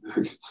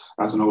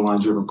an O-line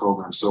driven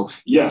program. So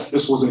yes,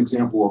 this was an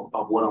example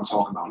of what I'm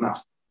talking about. Now,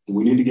 do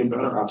we need to get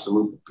better?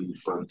 Absolutely, Pete.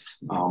 But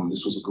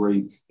this was a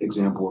great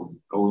example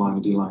of O-line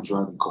and D-line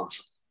driving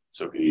culture.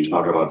 So can you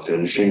talk about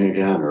finishing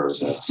again, or is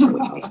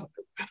that?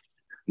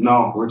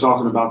 No, we're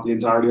talking about the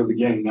entirety of the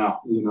game now.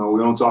 We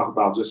don't talk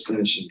about just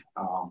finishing.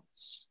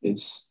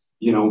 It's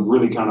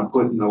really kind of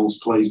putting those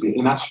plays.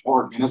 And that's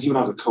hard, man. That's even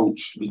as a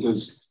coach,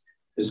 because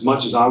as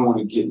much as I want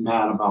to get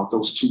mad about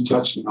those 2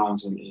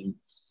 touchdowns and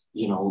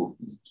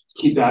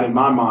keep that in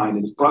my mind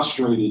and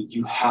frustrated,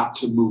 you have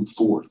to move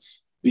forward,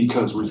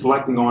 because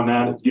reflecting on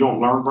that, if you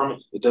don't learn from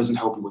it, it doesn't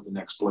help you with the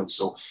next play.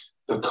 So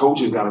the coach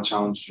has got to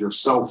challenge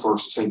yourself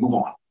first to say, move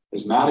on.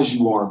 As mad as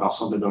you are about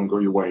something that doesn't go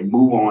your way,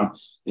 move on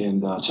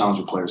and challenge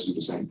your players to do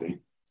the same thing.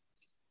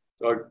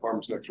 Doug,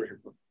 Farmer's next right here.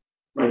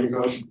 Right here,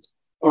 Coach.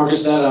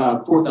 Marcus, that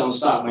 4th down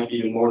stop might be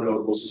even more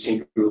notable. So it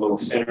seemed to be a little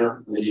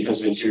thinner in the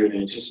defensive interior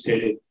than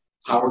anticipated.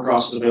 How were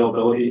Cross's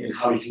availability, and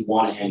how did you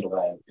want to handle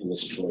that in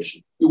this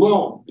situation?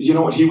 Well, he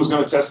was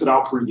going to test it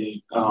out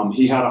pregame.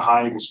 He had a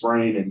high ankle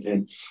sprain,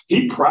 and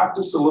he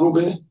practiced a little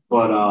bit,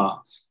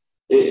 but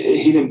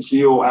he didn't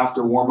feel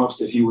after warmups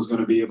that he was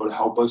going to be able to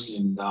help us.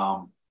 And,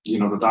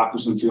 the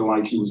doctors didn't feel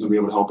like he was going to be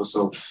able to help us.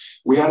 So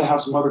we had to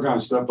have some other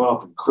guys step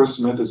up. And Chris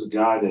Smith is a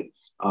guy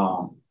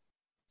that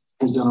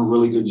has done a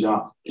really good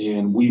job.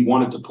 And we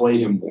wanted to play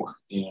him more.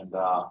 And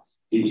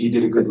he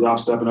did a good job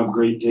stepping up.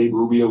 Great. Gabe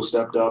Rubio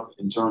stepped up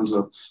in terms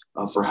of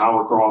for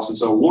Howard Cross. And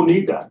so we'll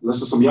need that.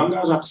 Listen, some young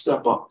guys have to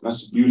step up.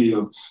 That's the beauty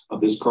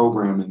of this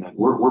program. And that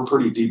we're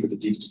pretty deep at the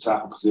defensive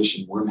tackle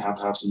position. We're going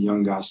to have some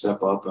young guys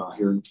step up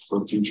here for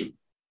the future.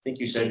 I think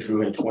you said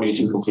Drew had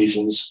 22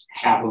 completions.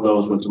 Half of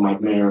those went to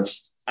Mike Mayer.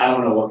 I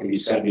don't know what can be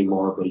said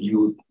anymore, but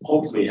you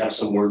hopefully have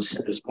some words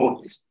at this point.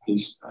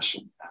 He's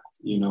special.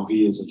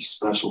 He is a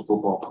special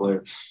football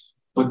player.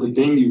 But the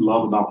thing you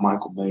love about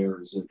Michael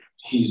Mayer is that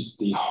he's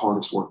the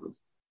hardest worker.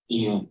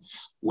 And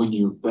when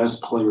your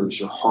best player is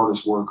your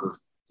hardest worker,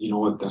 you know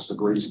what? That's the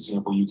greatest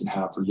example you can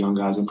have for young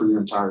guys and for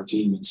your entire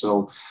team. And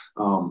so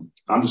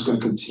I'm just going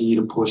to continue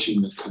to push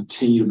him and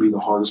continue to be the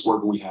hardest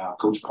worker we have.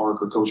 Coach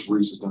Parker, Coach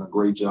Reese has done a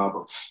great job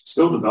of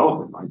still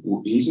developing. Like,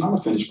 he's not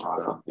a finished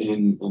product.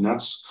 And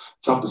that's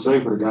tough to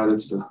say for a guy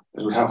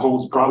that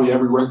holds probably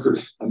every record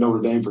at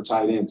Notre Dame for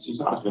tight ends.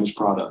 He's not a finished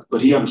product,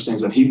 but he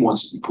understands that he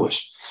wants to be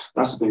pushed.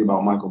 That's the thing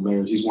about Michael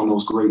Mayer. He's one of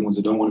those great ones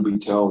that doesn't want to be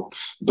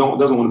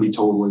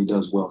told what he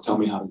does well. Tell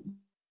me how to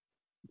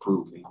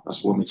improve.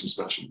 That's what makes him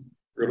special.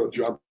 Good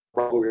job.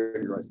 Probably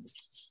right.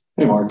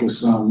 Hey,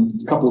 Marcus. A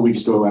couple of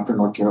weeks ago after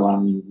North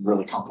Carolina, you were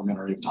really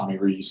complimentary of Tommy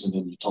Rees, and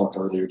then you talked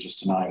earlier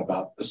just tonight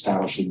about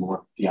establishing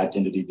more the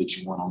identity that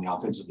you want on the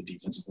offensive and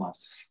defensive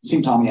lines. It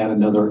seemed Tommy had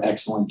another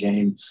excellent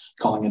game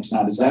calling it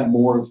tonight. Is that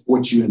more of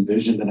what you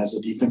envisioned? And as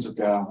a defensive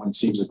guy, when it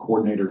seems a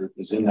coordinator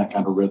is in that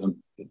kind of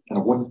rhythm,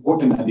 what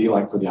can that be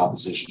like for the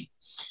opposition?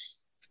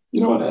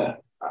 You know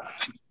what?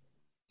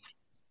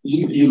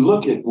 You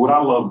look at what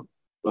I love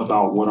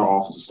about what our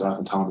offensive staff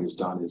and Tommy has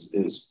done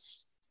is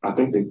I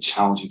think they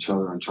challenge each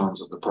other in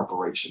terms of the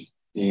preparation.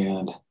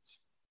 And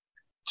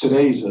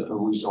today's a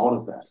result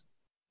of that.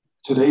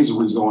 Today's a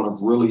result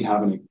of really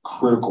having a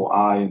critical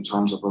eye in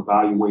terms of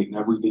evaluating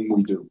everything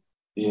we do.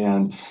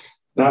 And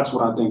that's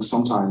what I think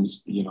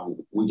sometimes,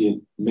 we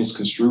get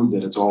misconstrued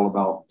that it's all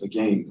about the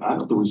game. I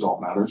know the result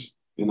matters,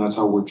 and that's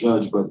how we're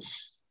judged. But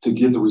to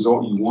get the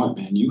result you want,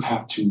 man, you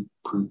have to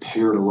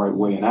prepare the right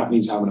way. And that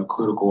means having a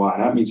critical eye.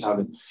 That means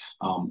having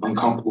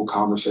uncomfortable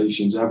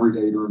conversations every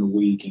day during the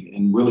week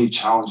and really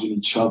challenging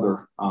each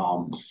other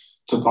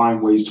to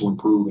find ways to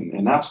improve.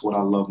 And that's what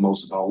I love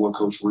most about what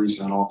Coach Reese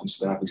and offense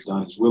staff has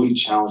done, is really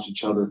challenge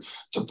each other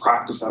to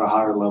practice at a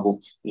higher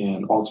level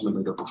and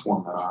ultimately to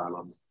perform at a higher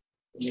level.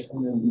 Yeah,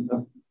 and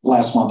then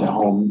last month at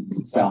home,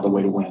 found a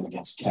way to win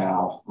against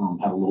Cal,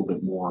 had a little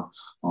bit more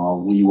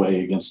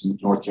leeway against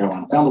North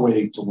Carolina, found a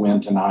way to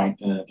win tonight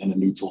in a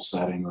neutral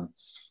setting or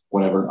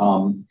whatever.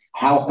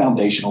 How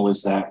foundational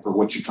is that for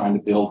what you're trying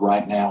to build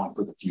right now and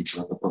for the future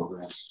of the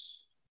program?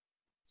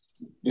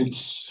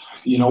 It's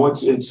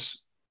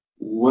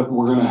what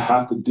we're going to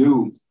have to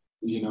do,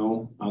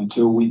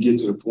 until we get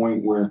to the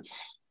point where,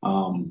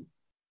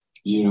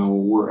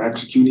 we're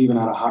executing even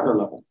at a higher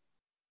level.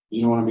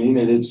 You know what I mean?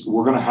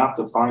 We're going to have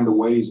to find a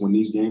ways when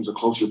these games are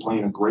close. You're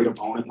playing a great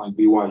opponent like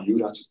BYU.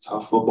 That's a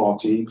tough football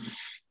team.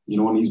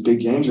 In these big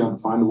games, you have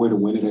to find a way to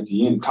win it at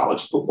the end.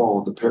 College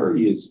football, the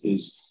parity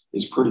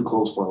is pretty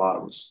close for a lot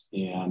of us.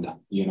 And,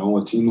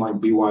 a team like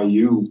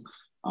BYU,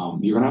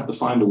 you're going to have to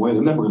find a way.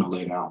 They're never going to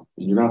lay down.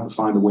 And you're going to have to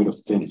find a way to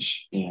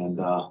finish. And,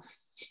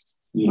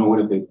 you know what?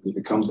 If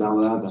it comes down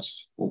to that,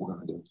 that's what we're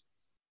going to do.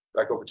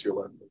 Back over to your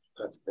left.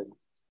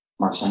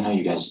 Marcus, I know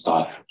you guys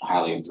thought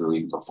highly of Drew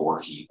even before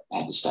he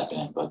had to step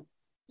in, but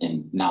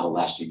in now the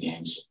last two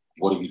games,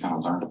 what have you kind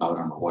of learned about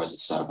him, or what has it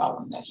said about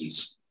him that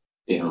he's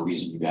been a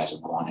reason you guys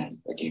have won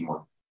in a game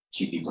where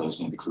QB play was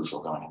going to be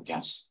crucial going up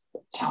against a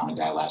talented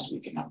guy last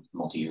week and a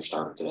multi-year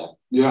starter today?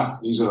 Yeah,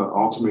 he's an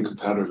ultimate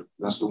competitor.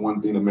 That's the one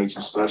thing that makes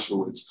him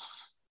special. It's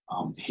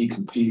he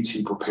competes,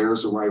 he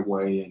prepares the right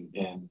way,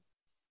 and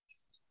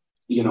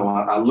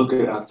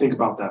I think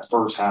about that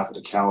first half of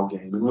the Cal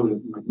game, and really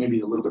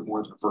maybe a little bit more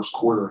in the first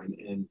quarter,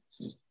 and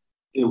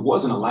it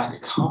wasn't a lack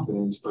of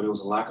confidence, but it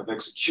was a lack of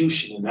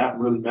execution, and that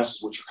really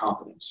messes with your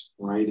confidence,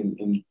 right?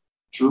 And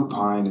Drew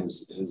Pine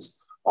is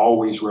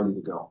always ready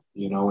to go,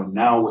 and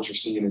now what you're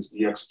seeing is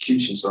the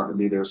execution starting to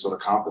be there, so the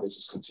confidence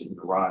is continuing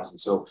to rise.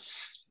 And so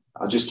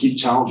I just keep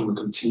challenging him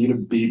to continue to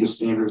be the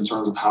standard in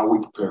terms of how we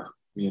prepare,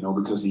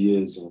 because he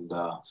is, and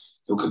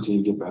he'll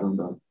continue to get better and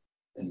better.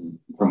 And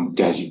from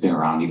guys you've been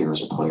around, either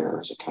as a player or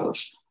as a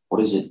coach, what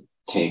does it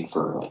take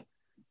for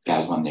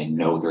guys when they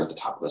know they're at the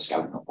top of the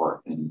scouting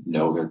report and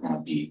know they're going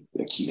to be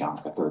a key down,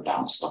 like a third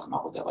down, stuck them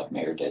up with it like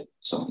Mayer did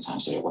so many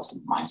times today? What's the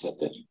mindset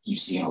that you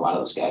see in a lot of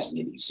those guys and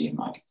maybe you see in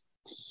Mike?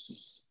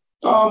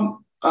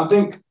 I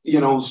think,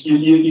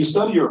 you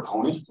study your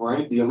opponent,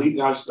 right? The elite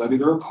guys study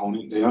their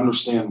opponent. They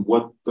understand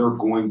what they're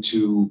going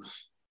to,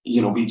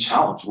 be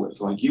challenged with.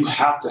 Like, you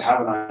have to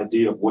have an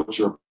idea of what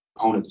your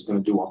opponent is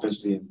going to do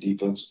offensively and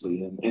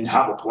defensively and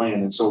have a plan.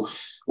 And so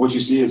what you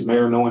see is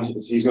Mayer knowing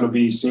if he's going to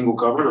be single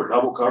covered or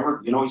double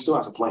covered, he still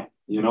has a plan.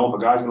 You know, if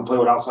a guy's going to play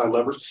with outside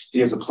leverage, he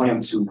has a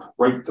plan to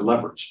break the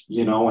leverage,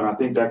 you know, and I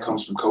think that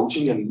comes from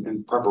coaching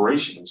and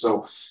preparation. And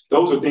so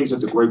those are things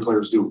that the great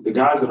players do. The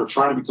guys that are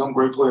trying to become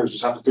great players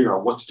just have to figure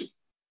out what to do.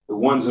 The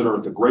ones that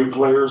are the great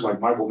players, like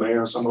Michael Mayer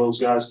and some of those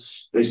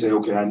guys, they say,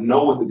 okay, I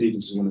know what the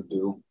defense is going to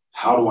do.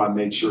 How do I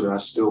make sure that I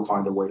still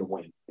find a way to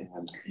win?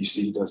 And you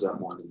see he does that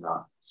more than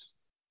not.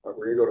 All right,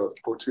 we're going to go to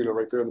Fortuna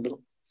right there in the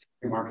middle.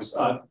 Hey, Marcus,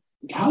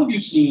 how have you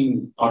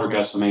seen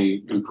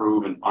Odegassame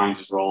improve and find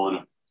his role in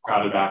a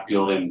crowded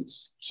backfield? And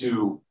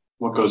two,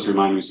 what goes through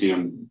your mind when you see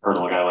him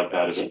hurdle a guy like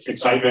that? Is it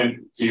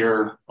excitement,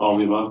 fear, all of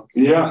the above?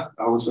 Yeah,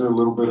 I would say a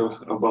little bit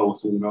of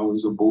both. You know,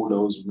 he's a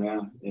bulldozer,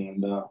 man.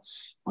 And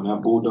when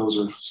that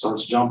bulldozer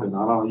starts jumping,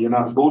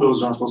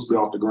 bulldozers aren't supposed to be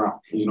off the ground.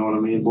 You know what I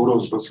mean?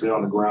 Bulldozers are supposed to stay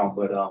on the ground.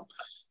 But,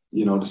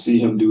 you know, to see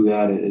him do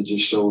that, it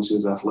just shows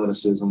his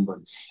athleticism. But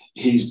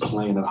he's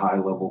playing at a high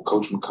level.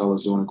 Coach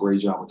McCullough's doing a great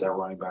job with that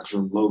running backs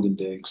room. Logan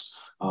Diggs.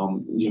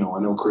 You know,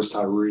 I know Chris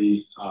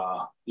Tyree,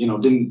 you know,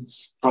 didn't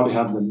probably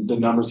have the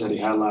numbers that he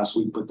had last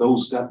week, but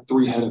that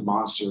three-headed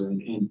monster,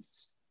 and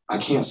I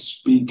can't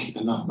speak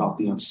enough about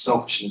the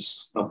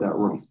unselfishness of that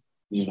room.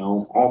 You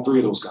know, all three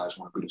of those guys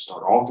want to be the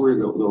starter. All three of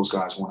those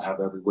guys want to have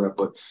every rep,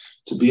 but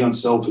to be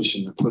unselfish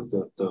and to put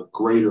the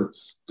greater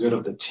good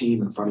of the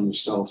team in front of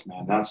yourself,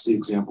 man, that's the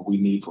example we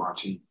need for our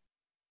team.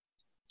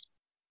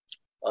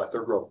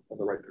 Third row on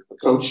the right there.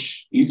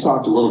 Coach, you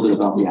talked a little bit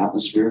about the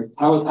atmosphere.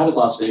 How did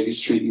Las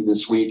Vegas treat you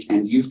this week?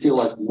 And do you feel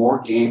like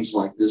more games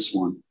like this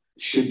one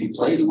should be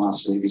played in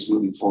Las Vegas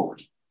moving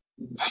forward?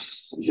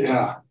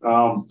 Yeah.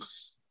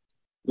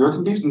 There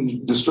can be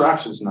some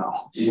distractions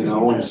now, you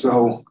know, and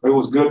so it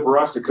was good for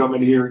us to come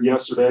in here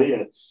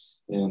yesterday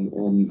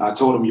and I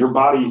told him, your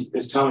body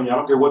is telling you, I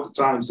don't care what the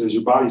time says,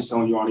 your body's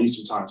telling you on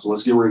Eastern time. So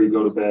let's get ready to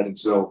go to bed. And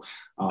so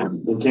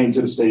they came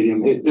to the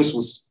stadium.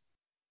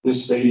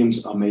 This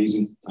stadium's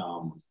amazing.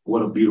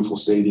 What a beautiful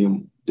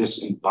stadium.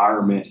 This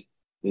environment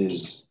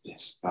is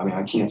I mean,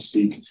 I can't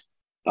speak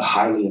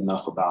highly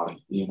enough about it,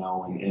 you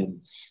know,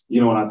 and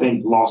you know, and I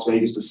think Las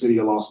Vegas, the city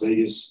of Las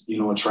Vegas, you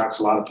know, attracts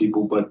a lot of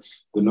people, but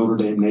the Notre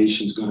Dame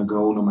Nation is going to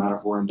go no matter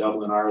if we're in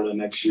Dublin, Ireland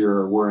next year,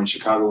 or we're in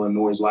Chicago,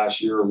 Illinois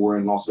last year, or we're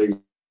in Las Vegas,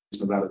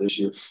 Nevada this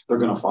year. They're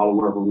going to follow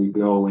wherever we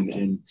go.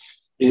 And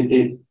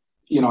it,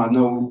 you know, I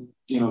know,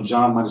 you know,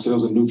 John might have said it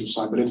was a neutral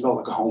site, but it felt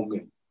like a home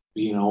game.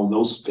 You know,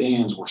 those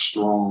fans were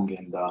strong,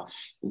 and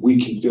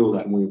we can feel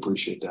that, and we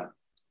appreciate that.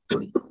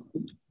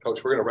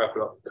 Coach, we're going to wrap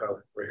it up,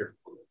 Tyler, right here.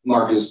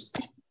 Marcus,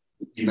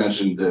 you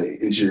mentioned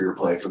the interior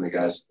play from the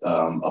guys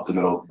up the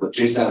middle, but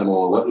Jason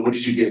Ademola, what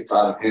did you get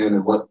out of him,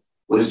 and what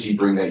does he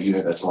bring that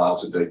unit that's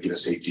allows him to get a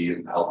safety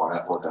and help on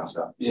that fourth down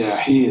stop? Yeah,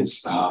 he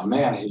is,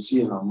 man, is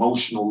he an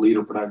emotional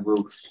leader for that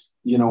group?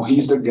 You know,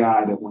 he's the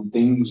guy that when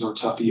things are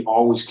tough, he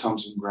always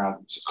comes and grabs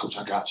him. Says, Coach,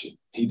 I got you.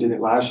 He did it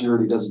last year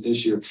and he does it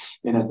this year.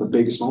 And at the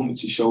biggest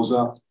moments, he shows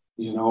up,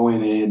 you know,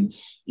 and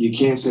you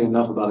can't say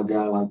enough about a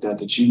guy like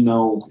that you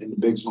know in the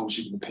biggest moments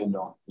you can depend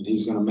on. And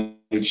he's going to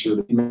make sure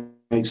that he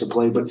makes a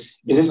play. But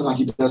it isn't like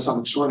he does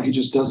something extraordinary. He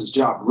just does his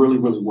job really,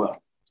 really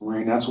well.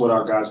 Right? That's what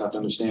our guys have to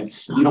understand.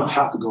 You don't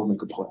have to go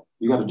make a play.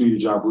 You got to do your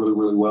job really,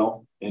 really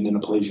well, and then the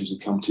plays usually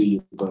come to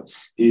you. But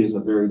he is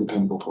a very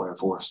dependable player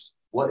for us.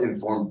 What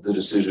informed the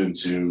decision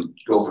to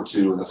go for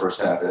two in the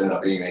first half? It ended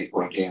up being an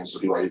 8-point game, so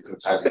BYU could have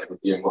tied it with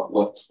the end.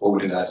 What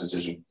went into that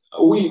decision?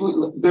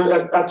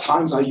 There at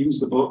times I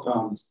used the book.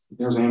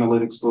 There's an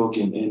analytics book,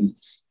 and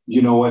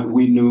you know what?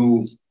 We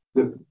knew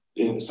that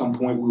at some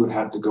point we would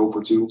have to go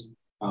for two.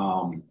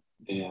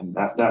 And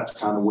that's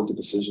kind of what the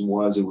decision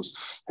was. It was,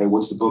 hey,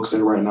 what's the book say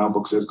right now?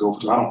 Book says go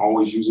for two. I don't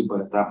always use it, but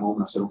at that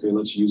moment I said, okay,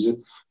 let's use it.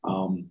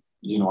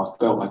 You know, I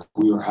felt like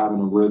we were having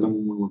a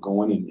rhythm. We were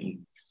going and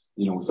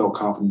you know, we felt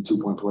confident in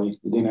 2-point play.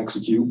 We didn't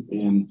execute.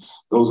 And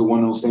those are one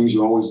of those things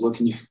you always look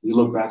and you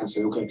look back and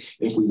say, okay,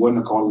 if we wouldn't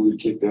have called, we would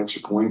have kicked the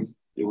extra point.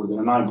 It would have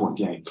been a 9-point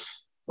game.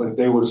 But if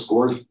they would have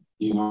scored,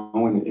 you know,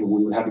 and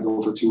we would have to go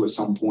for two at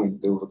some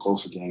point, it was a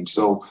closer game.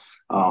 So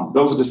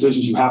those are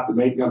decisions you have to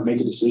make. You got to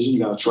make a decision. You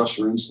got to trust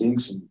your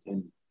instincts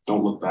and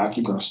don't look back.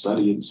 You're going to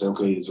study it and say,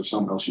 okay, is there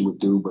something else you would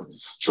do? But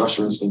trust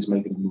your instincts,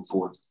 make it and move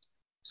forward.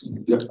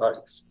 Yep. All right.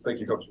 Thank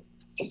you, Coach.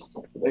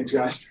 Thanks,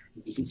 guys.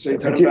 Say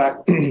that back.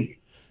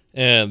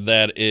 And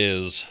that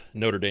is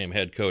Notre Dame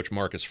head coach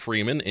Marcus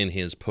Freeman in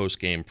his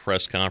post-game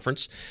press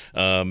conference.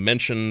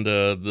 Mentioned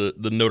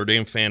the Notre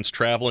Dame fans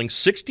traveling,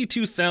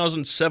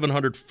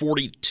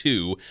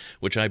 62,742,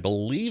 which I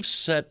believe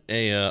set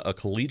a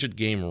collegiate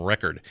game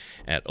record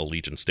at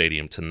Allegiant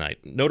Stadium tonight.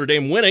 Notre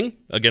Dame winning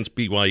against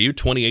BYU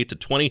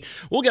 28-20.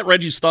 We'll get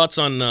Reggie's thoughts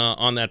on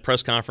that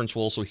press conference.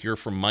 We'll also hear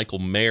from Michael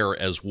Mayer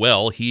as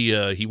well.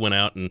 He went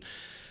out and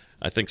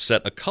I think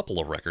set a couple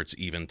of records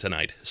even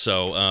tonight.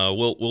 So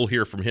we'll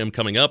hear from him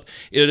coming up.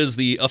 It is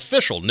the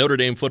official Notre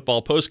Dame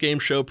football postgame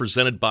show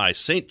presented by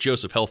St.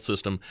 Joseph Health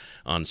System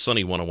on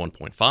Sunny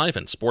 101.5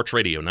 and Sports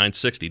Radio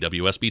 960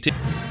 WSBT.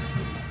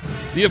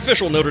 The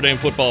official Notre Dame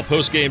football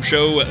postgame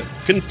show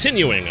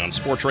continuing on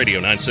Sports Radio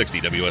 960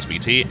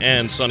 WSBT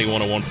and Sunny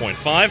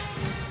 101.5.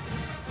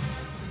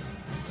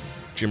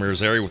 Jim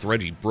Irizarry with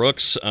Reggie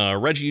Brooks.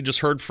 Reggie, you just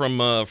heard from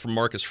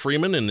Marcus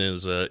Freeman in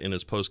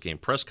his post-game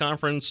press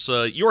conference.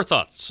 Your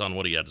thoughts on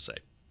what he had to say?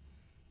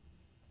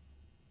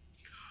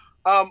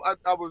 I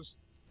was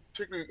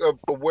particularly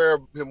aware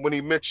of him when he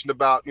mentioned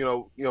about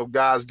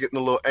guys getting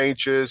a little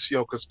anxious,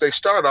 because they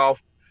start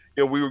off,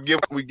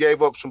 we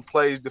gave up some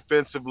plays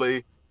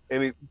defensively,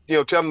 and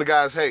he, telling the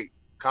guys, hey,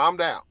 calm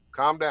down,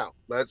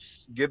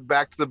 let's get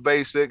back to the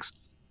basics,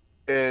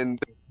 and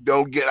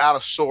don't get out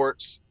of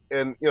sorts.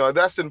 And,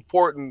 that's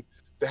important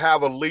to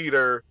have a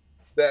leader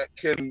that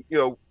can,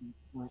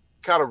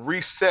 kind of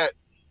reset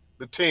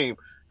the team.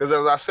 Because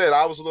as I said,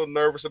 I was a little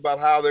nervous about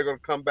how they're going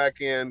to come back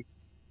in,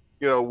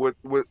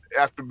 with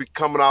after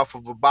coming off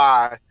of a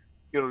bye,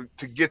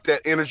 to get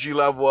that energy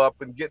level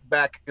up and get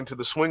back into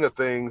the swing of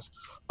things.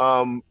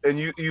 And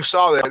you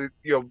saw that,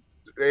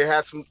 they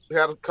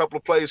had a couple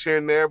of plays here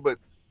and there, but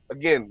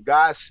again,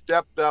 guys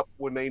stepped up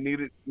when they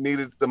needed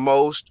the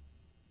most.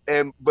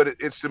 But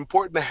it's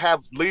important to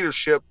have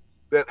leadership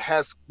that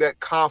has that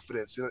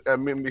confidence. I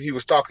mean, he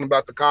was talking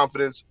about the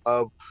confidence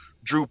of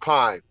Drew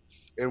Pyne,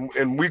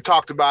 and we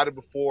talked about it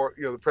before.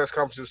 The press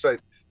conferences say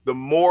the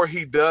more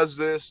he does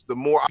this, the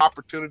more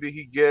opportunity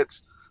he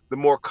gets, the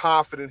more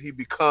confident he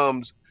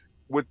becomes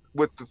with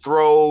the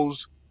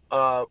throws,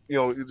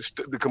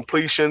 the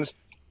completions.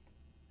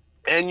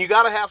 And you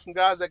got to have some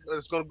guys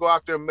that's going to go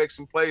out there and make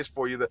some plays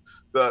for you.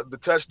 The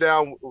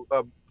touchdown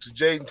to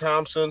Jaden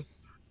Thompson.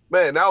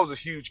 Man, that was a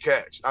huge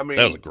catch. I mean,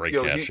 that was a great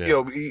catch. He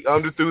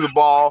underthrew the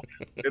ball,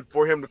 and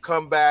for him to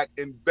come back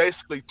and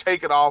basically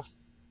take it off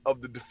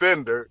of the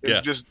defender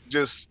and just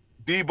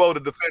Debo the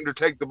defender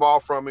take the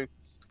ball from him.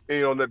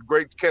 And, that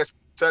great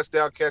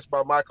touchdown catch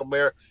by Michael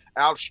Mayer,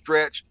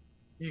 outstretched.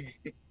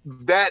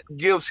 That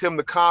gives him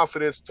the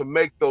confidence to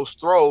make those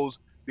throws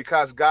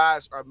because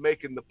guys are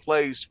making the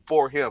plays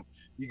for him.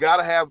 You got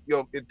to have,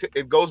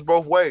 it goes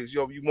both ways.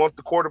 You want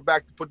the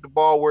quarterback to put the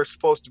ball where it's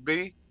supposed to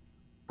be,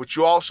 but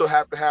you also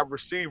have to have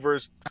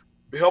receivers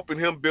helping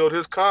him build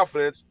his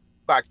confidence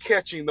by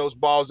catching those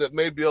balls that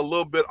may be a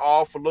little bit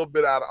off, a little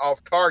bit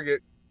off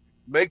target.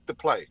 Make the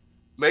play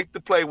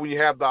when you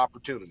have the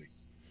opportunity.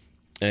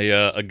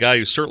 A guy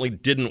who certainly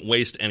didn't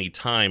waste any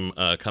time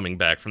coming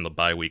back from the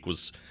bye week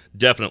was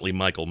definitely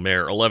Michael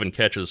Mayer. 11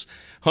 catches,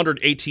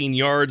 118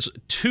 yards,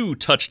 2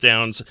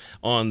 touchdowns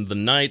on the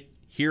night.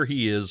 Here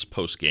he is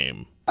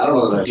post-game. I don't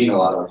know that I've seen a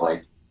lot of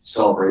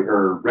celebrate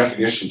or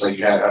recognitions like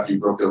you had after you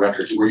broke the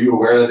record. Were you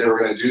aware that they were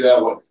going to do that?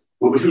 What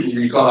were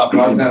you caught up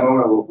in that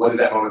moment? What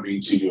did that moment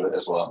mean to you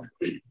as well?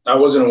 I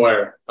wasn't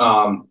aware.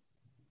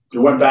 He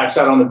went back,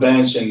 sat on the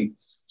bench, and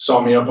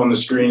saw me up on the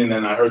screen, and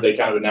then I heard they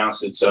kind of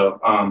announced it. So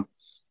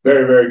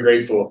very, very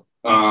grateful.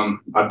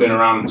 I've been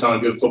around a ton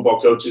of good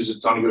football coaches, a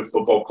ton of good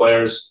football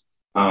players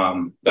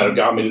that have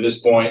got me to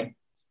this point,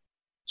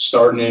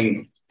 starting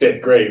in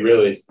 5th grade,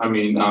 really. I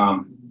mean,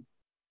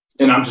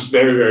 and I'm just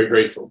very, very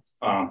grateful.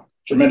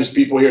 Tremendous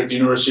people here at the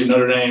University of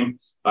Notre Dame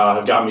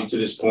have got me to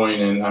this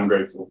point, and I'm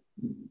grateful.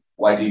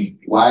 Why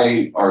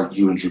are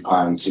you and Drew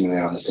Pyne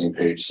seemingly on the same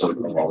page so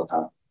all the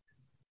time?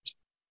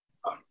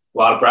 A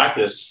lot of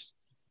practice.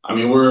 I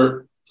mean,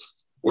 we're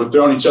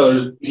throwing each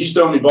other. He's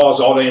throwing me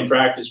balls all day in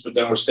practice, but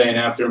then we're staying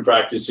after in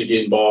practice and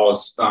getting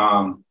balls.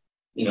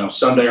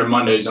 Sunday or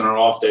Mondays on our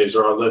off days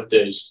or our lift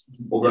days,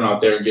 we're going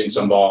out there and getting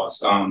some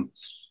balls.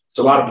 It's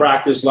a lot of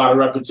practice, a lot of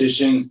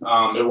repetition.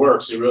 It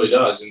works. It really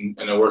does, and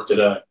it worked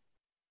today.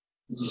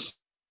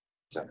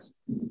 I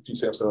think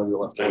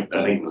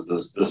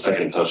the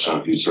second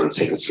touchdown, you sort of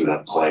take us through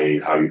that play,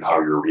 how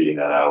you're reading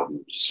that out,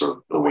 and just sort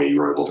of the way you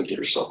were able to get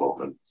yourself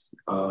open.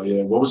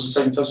 What was the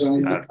second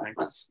touchdown?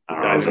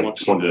 I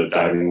just wanted a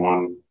diving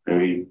one,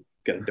 maybe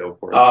get a dope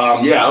for it.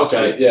 I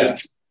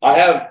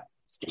have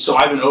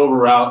an over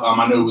route.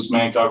 I knew it was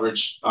man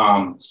coverage.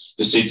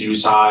 The safety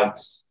was high,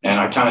 and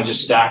I kind of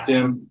just stacked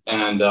him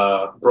and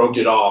broke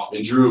it off.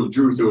 And Drew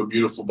threw a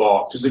beautiful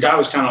ball because the guy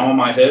was kind of on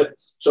my hip.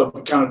 So if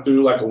he kind of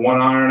threw like a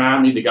 1-iron at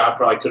me, the guy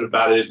probably could have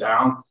batted it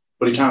down.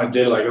 But he kind of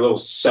did like a little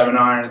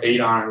 7-iron,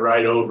 8-iron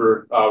right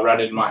over, right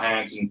into my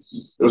hands. And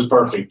it was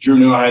perfect. Drew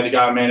knew I had the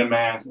guy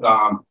man-to-man.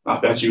 I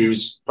bet you he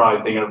was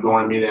probably thinking of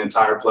going to me the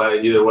entire play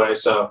either way.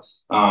 So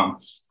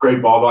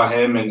great ball by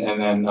him.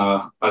 And then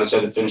I just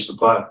had to finish the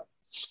play.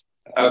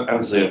 I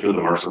would say after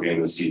the Marshall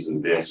game this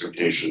season, the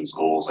expectations,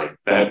 goals, like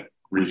that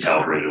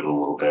recalibrated a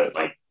little bit.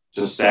 Like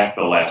to stack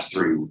the last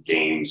 3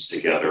 games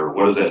together,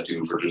 what does that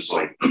do for just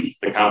like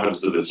the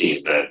confidence of the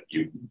team that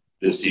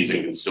this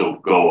season can still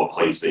go a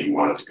place that you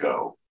want it to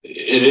go?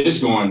 It is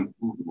going,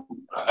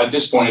 at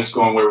this point, it's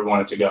going where we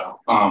want it to go.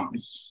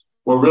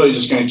 We're really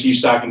just going to keep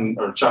stacking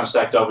or trying to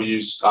stack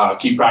W's,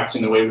 keep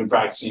practicing the way we've been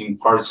practicing,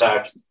 hard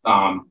attack,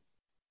 and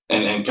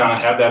kind of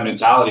have that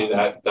mentality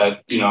that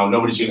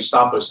nobody's going to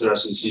stop us the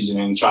rest of the season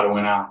and try to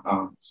win out.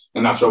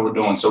 And that's what we're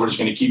doing. So we're just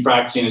going to keep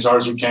practicing as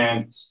hard as we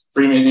can.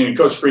 Freeman and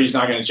Coach Free's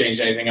not going to change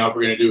anything up.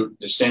 We're going to do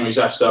the same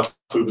exact stuff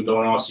we've been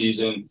doing all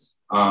season.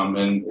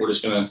 And we're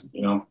just going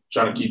to,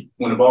 try to keep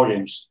winning ball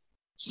games.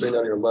 Staying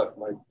on your left,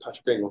 Mike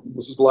Patrick Engel.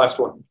 This is the last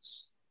one.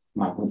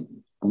 Mike,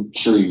 I'm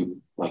sure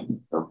you like,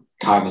 or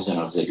cognizant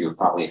of that you're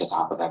probably at the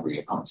top of every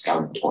opponent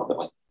scouting report, but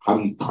like, how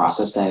do you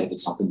process that? If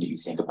it's something that you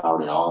think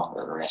about at all,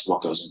 or I guess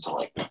what goes into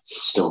like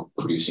still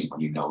producing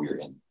when you know you're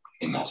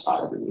in that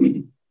spot every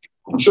week?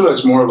 I'm sure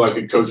that's more of like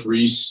a Coach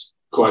Reese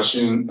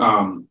question.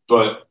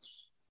 But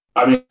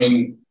I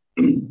mean,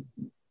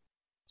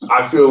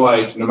 I feel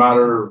like no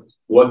matter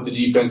what the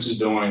defense is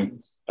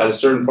doing at a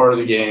certain part of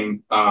the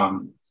game,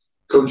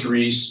 Coach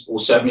Reese will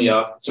set me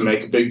up to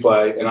make a big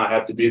play, and I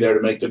have to be there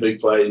to make the big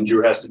play, and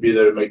Drew has to be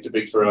there to make the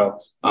big throw.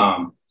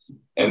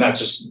 And that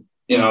just,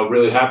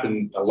 really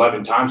happened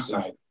 11 times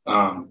tonight.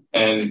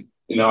 And,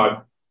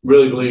 I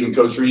really believe in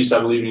Coach Reese.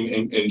 I believe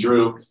in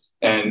Drew.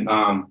 And,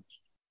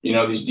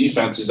 these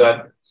defenses,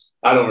 that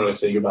I don't really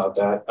think about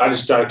that. I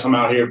just try to come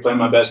out here, play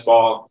my best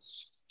ball,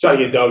 try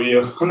to get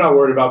W. I'm not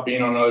worried about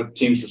being on other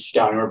teams for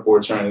scouting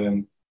reports or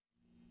anything.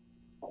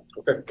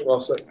 Okay, well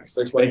said. Thanks,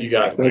 Mike. Thank you,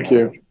 guys. Thank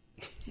you.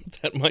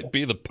 That might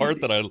be the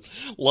part that I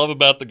love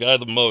about the guy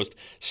the most.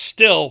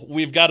 Still,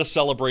 we've got to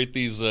celebrate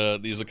these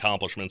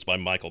accomplishments by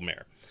Michael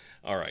Mayer.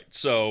 All right,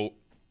 so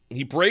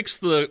he breaks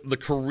the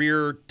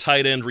career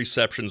tight end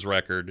receptions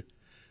record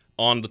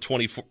on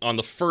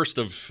the first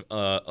of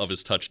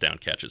his touchdown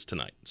catches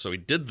tonight. So he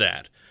did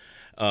that,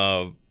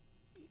 and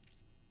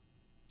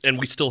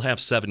we still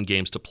have 7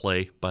 games to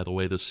play, by the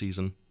way, this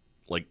season.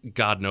 Like,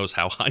 God knows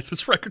how high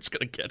this record's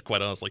going to get,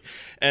 quite honestly.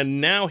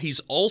 And now he's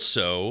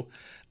also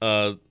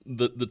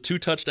the 2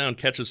 touchdown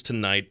catches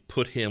tonight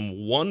put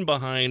him 1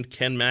 behind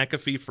Ken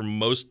McAfee for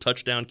most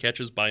touchdown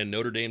catches by a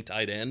Notre Dame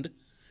tight end.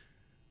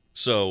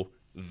 So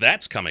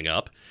that's coming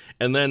up.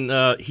 And then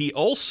he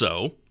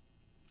also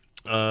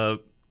he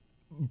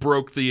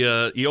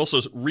also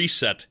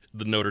reset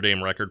the Notre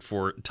Dame record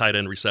for tight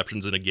end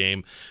receptions in a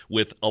game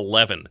with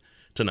 11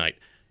 tonight.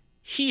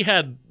 He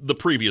had the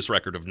previous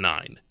record of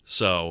 9.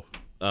 So,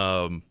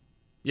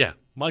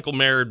 Michael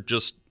Mayer,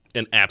 just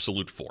an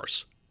absolute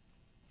force.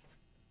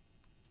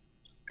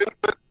 The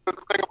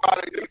thing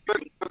about it,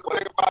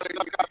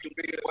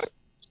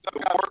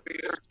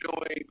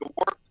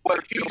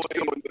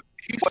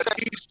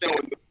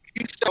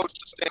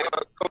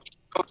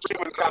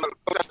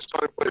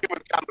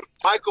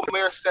 Michael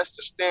Mayer sets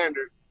the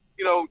standard.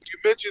 He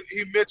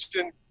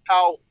mentioned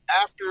how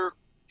after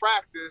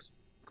practice,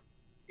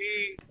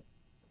 he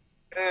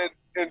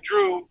and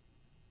Drew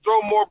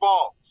throw more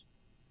balls.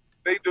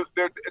 They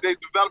develop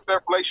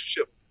that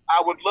relationship.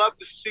 I would love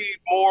to see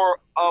more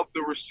of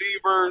the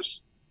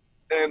receivers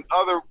and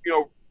other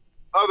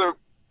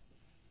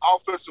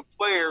offensive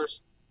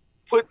players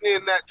putting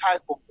in that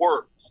type of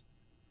work,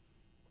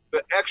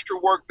 the extra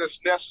work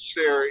that's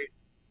necessary.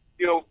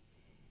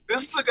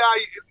 This is the guy.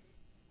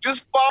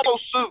 Just follow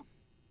suit.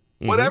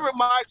 Mm-hmm. Whatever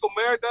Michael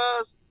Mayer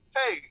does,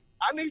 hey,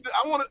 I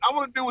want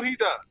to do what he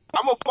does.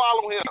 I'm gonna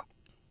follow him.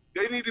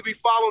 They need to be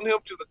following him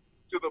to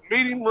the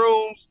meeting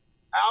rooms,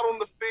 out on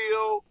the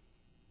field.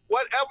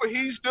 Whatever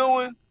he's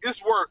doing,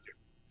 it's working.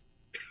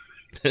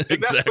 And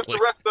exactly. That's what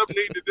the rest of them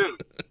need to do.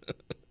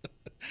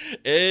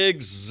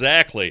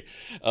 Exactly.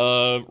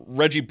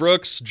 Reggie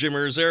Brooks, Jim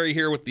Irizarry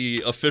here with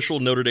the official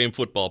Notre Dame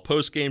football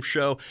postgame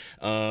show.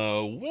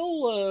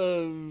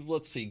 We'll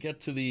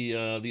get to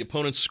the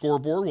opponent's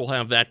scoreboard. We'll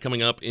have that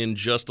coming up in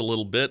just a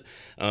little bit.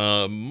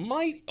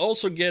 Might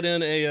also get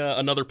in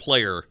another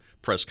player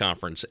press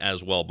conference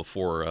as well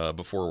before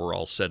we're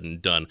all said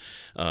and done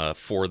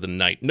for the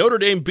night. Notre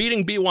Dame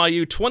beating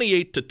BYU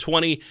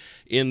 28-20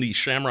 in the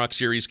Shamrock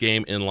Series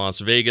game in Las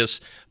Vegas.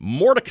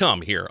 More to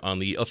come here on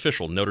the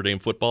official Notre Dame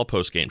football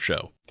postgame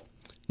show.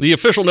 The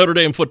official Notre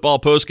Dame football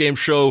postgame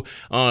show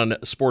on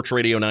Sports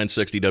Radio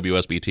 960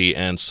 WSBT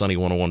and Sunny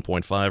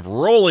 101.5.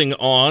 Rolling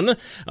on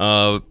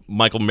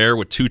Michael Mayer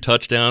with 2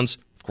 touchdowns.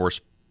 Of course,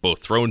 both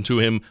thrown to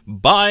him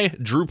by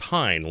Drew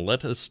Pyne.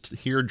 Let us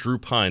hear Drew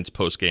Pyne's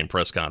post-game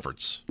press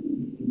conference.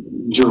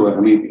 Drew,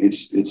 I mean,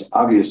 it's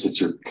obvious that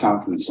your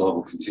confidence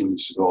level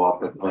continues to go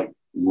up. Like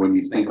when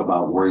you think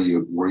about where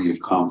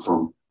you've come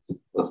from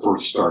the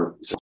first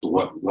start to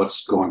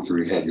what's going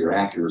through your head, your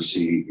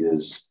accuracy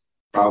is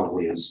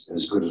probably as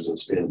good as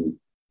it's been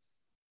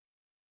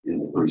in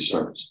the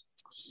pre-starts.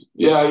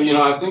 Yeah,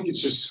 I think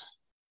it's just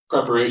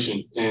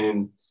preparation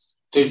and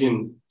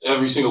taking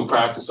every single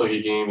practice like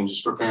a game and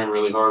just preparing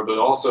really hard. But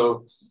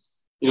also,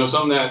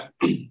 something that,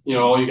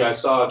 all you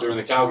guys saw during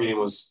the Cal game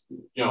was,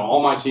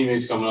 all my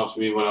teammates coming up to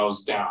me when I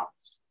was down.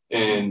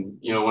 And,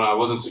 when I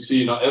wasn't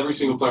succeeding, every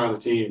single player on the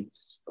team,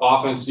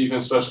 offense,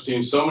 defense, special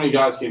teams, so many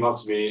guys came up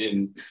to me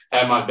and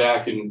had my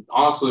back. And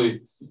honestly,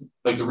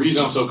 like the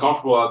reason I'm so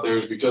comfortable out there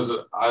is because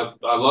I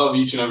love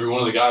each and every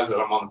one of the guys that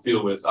I'm on the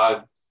field with.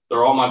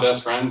 They're all my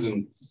best friends.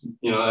 And,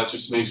 that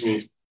just makes me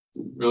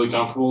really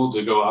comfortable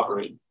to go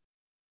operate.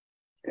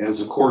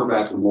 As a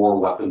quarterback, the more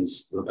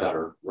weapons, the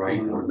better, right?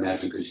 I would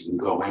imagine because you can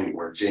go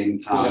anywhere.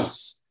 Jaden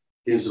Thomas,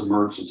 his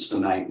emergence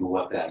tonight and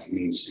what that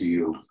means to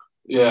you.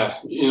 Yeah,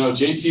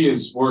 JT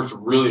has worked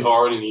really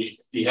hard, and he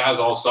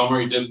has all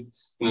summer. He did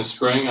in the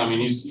spring. I mean,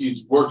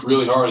 he's worked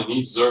really hard, and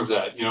he deserves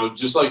that.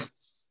 Just like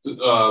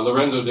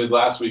Lorenzo did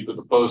last week with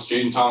the post.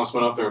 Jaden Thomas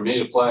went up there and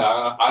made a play.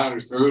 I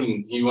underthrew it,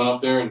 and he went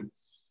up there and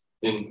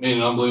and made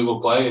an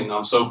unbelievable play. And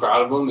I'm so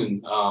proud of him.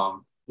 And,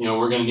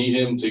 we're going to need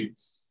him to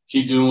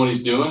keep doing what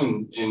he's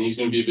doing. And he's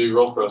going to be a big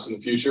role for us in the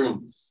future.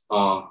 And,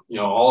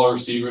 all our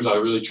receivers I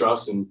really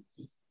trust. And,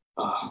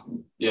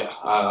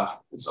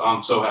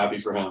 I'm so happy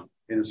for him.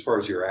 And as far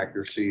as your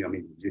accuracy, I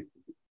mean,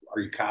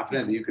 are you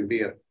confident that you can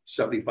be a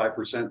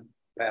 75%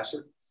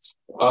 passer?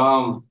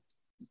 I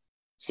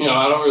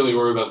don't really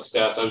worry about the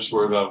stats. I just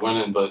worry about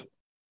winning. But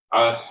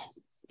I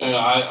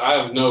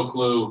have no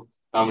clue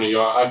how many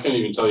yards. I couldn't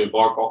even tell you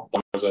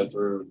bars I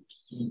threw,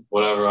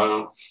 whatever. I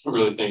don't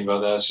really think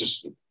about that. It's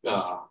just,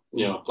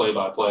 play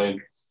by play.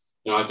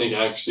 I think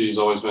accuracy has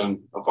always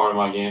been a part of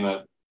my game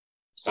that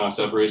kind of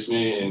separates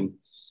me. And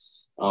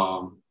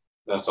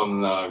that's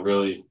something that I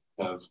really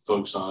have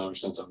focused on ever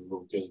since I was a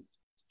little kid.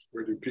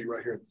 We're going to do Pete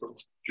right here.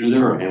 Drew,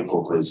 there were a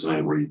handful of plays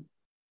tonight where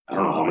I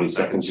don't know how many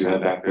seconds you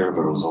had back there,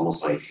 but it was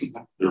almost like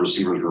the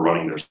receivers were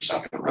running their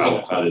second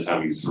route by the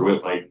time you threw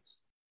it. Like,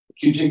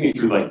 can you take me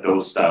through like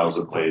those styles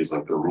of plays,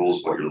 like the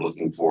rules, what you're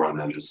looking for, and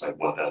then just like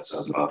what that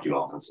says about the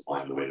offensive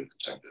line, the way to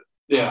protect it?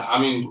 Yeah, I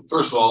mean,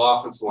 first of all,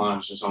 offensive line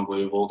is just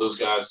unbelievable. Those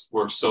guys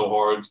work so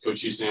hard.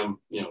 Coach Eastham,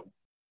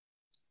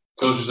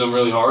 coaches them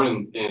really hard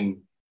and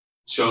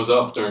shows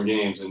up during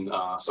games. And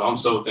so I'm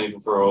so thankful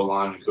for our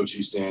O-line and Coach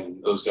Eastham,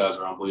 and those guys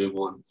are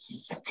unbelievable. And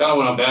kind of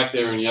when I'm back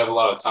there and you have a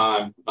lot of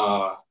time,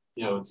 I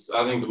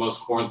think the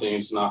most important thing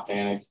is to not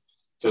panic,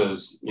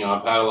 because,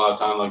 I've had a lot of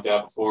time like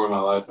that before in my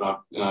life,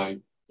 and I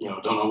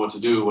don't know what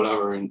to do,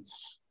 whatever. And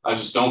I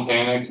just don't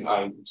panic.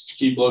 I just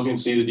keep looking,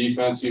 see the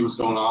defense, see what's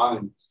going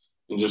on,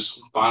 and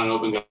just find an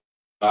open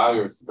guy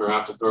or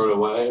have to throw it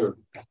away or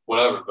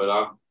whatever.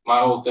 But my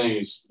whole thing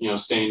is,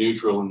 staying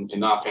neutral and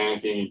not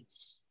panicking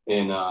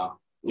and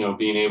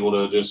being able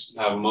to just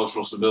have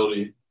emotional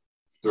stability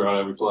throughout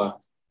every play.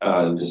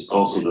 Just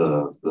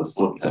also the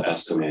flip to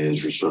estimate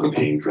is you're sort of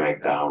being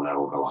dragged down. I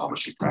don't know how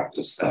much you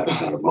practice that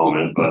at the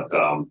moment, but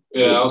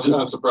I was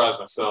kind of surprised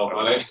myself.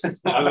 I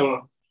don't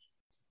know.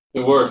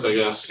 It works, I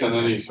guess. And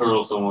then he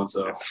hurled someone,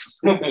 so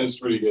it's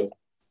pretty good.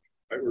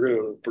 All right, we're going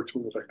to put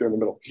two back there in the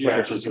middle. Yeah,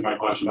 actually, to my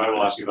question, I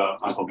will ask you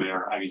about Michael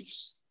Mayer. I mean,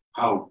 just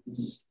how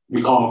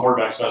we call him a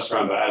quarterback's best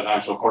friend, but as an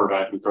actual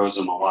quarterback who throws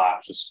them a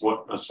lot, just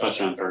what,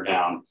 especially on third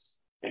down,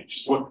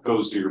 just what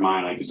goes through your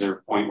mind? Like, is there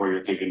a point where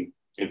you're thinking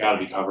they've got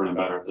to be covering him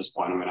better at this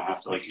point? I'm going to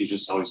have to, like, he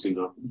just always seems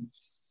to.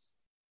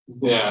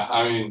 Yeah,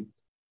 I mean,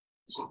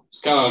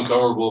 it's kind of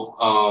uncoverable.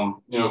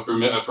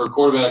 For a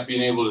quarterback,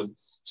 being able to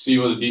see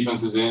what the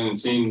defense is in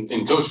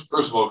and Coach,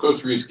 first of all,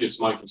 Coach Reese gets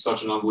Mike in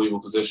such an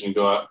unbelievable position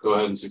to go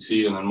ahead and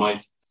succeed. And then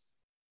Mike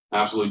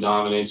absolutely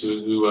dominates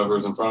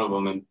whoever's in front of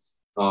him. And,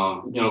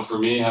 for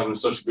me, having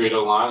such a great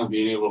O-line and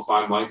being able to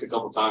find Mike a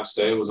couple times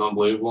today was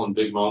unbelievable in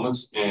big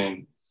moments.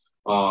 And,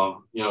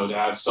 it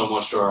adds so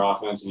much to our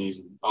offense, and he's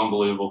an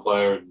unbelievable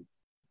player and,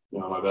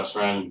 my best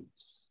friend.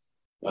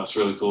 It's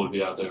really cool to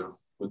be out there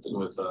with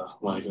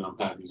Mike, and I'm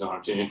happy he's on our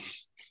team.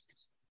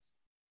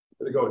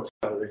 There you go.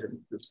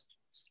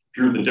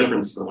 Drew, the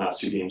difference in the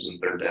last two games in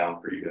third down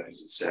for you guys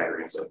is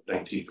staggering. It's like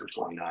 19 for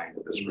 29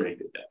 with this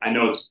rate. I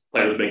know it's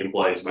players making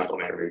plays, Michael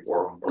Mayer made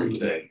 4 of them for you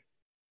today.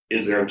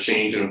 Is there a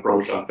change in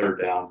approach on third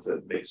down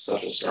that makes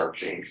such a stark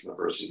change from the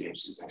first 2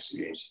 games to these next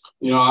 2 games?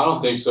 I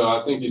don't think so.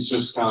 I think it's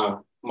just kind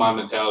of my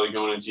mentality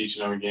going into each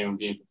and every game and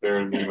being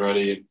prepared and being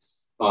ready.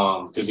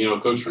 Because,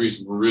 Coach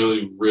Reese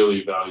really,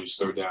 really values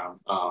third down.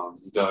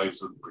 He values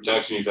the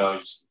protection. He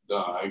values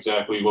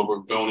exactly what we're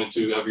going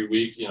into every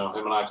week. Him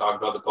and I talk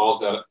about the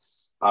calls that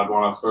I'd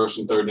want on first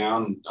and third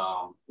down.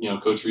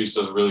 And, Coach Reese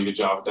does a really good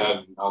job with that.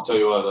 And I'll tell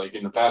you what, like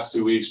in the past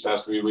 3 weeks, I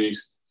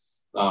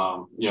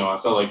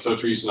felt like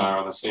Coach Reese and I are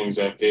on the same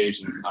exact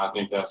page. And I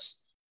think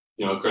that's,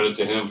 credit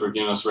to him for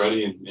getting us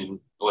ready. And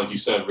like you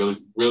said, really,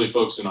 really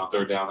focusing on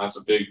third down. That's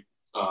a big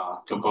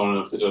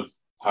component of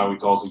how he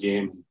calls the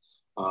game.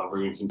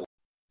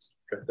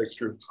 Okay, thanks,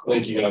 Drew.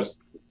 Thank you, guys.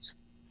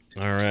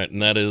 All right,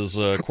 and that is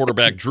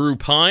quarterback Drew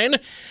Pyne.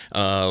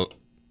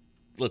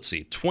 Let's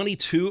see,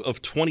 22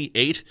 of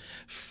 28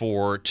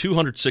 for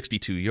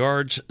 262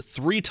 yards,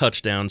 3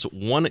 touchdowns,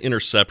 1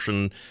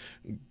 interception.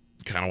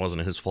 Kind of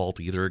wasn't his fault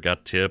either. It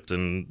got tipped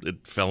and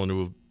it fell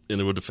into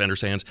a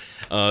defender's hands.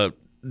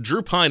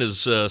 Drew Pyne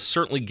is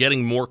certainly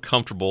getting more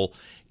comfortable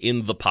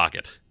in the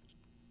pocket.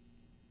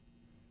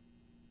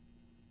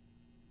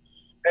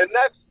 And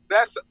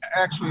that's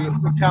actually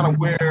kind of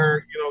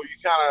where, you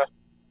kind of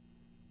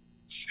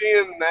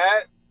seeing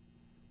that,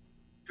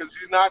 because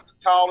he's not the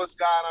tallest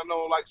guy. And I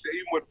know, like I said,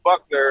 even with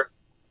Buckner,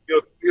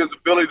 his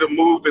ability to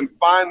move and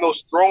find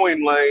those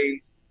throwing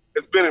lanes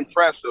has been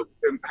impressive.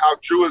 And how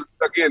Drew has,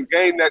 again,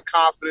 gained that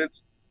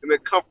confidence and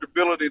that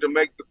comfortability to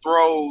make the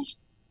throws.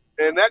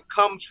 And that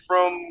comes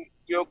from,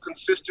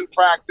 consistent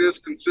practice,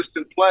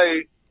 consistent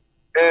play.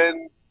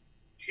 And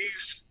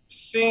he's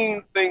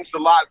seen things a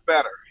lot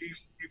better.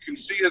 You can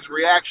see his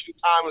reaction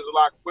time is a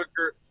lot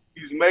quicker.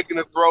 He's making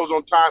the throws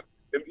on time.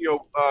 And,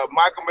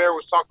 Michael Mayer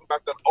was talking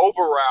about that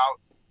over route.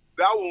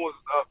 That one was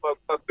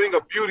a thing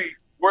of beauty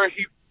where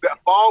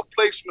that ball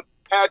placement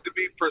had to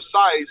be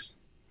precise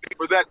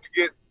for that to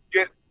get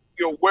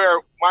where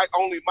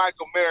only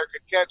Michael Mayer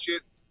could catch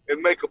it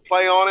and make a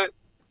play on it.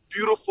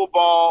 Beautiful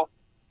ball.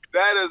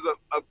 That is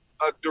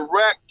a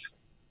direct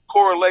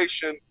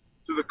correlation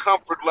to the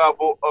comfort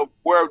level of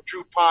where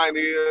Drew Pyne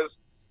is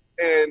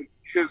and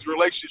his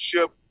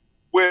relationship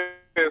with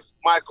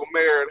Michael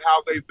Mayer and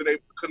how they've been able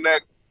to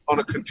connect on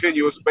a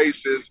continuous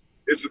basis.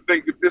 It's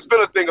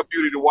been a thing of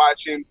beauty to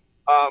watch him.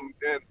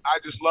 And I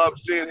just love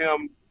seeing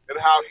him and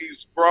how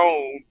he's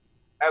grown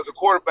as a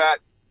quarterback.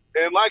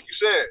 And like you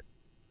said,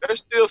 there's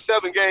still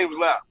 7 games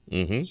left.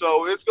 Mm-hmm.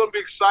 So it's going to be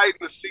exciting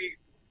to see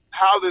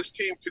how this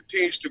team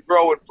continues to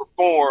grow and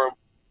perform,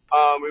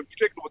 in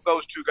particular with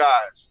those two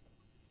guys.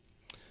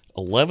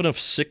 11 of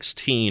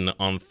 16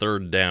 on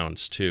third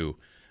downs, too.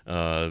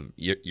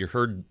 You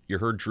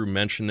heard Drew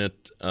mention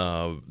it.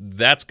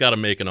 That's got to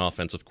make an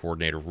offensive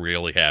coordinator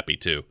really happy,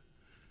 too.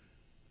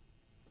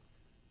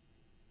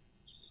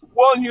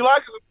 Well, and you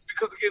like it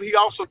because, again, he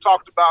also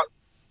talked about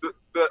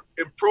the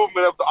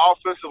improvement of the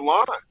offensive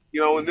line.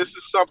 And this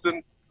is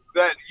something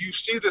that you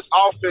see this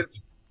offense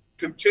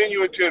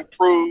continuing to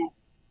improve,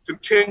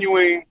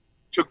 continuing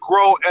to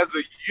grow as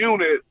a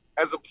unit,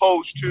 as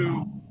opposed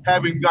to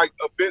having like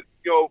a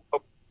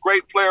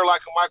great player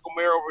like a Michael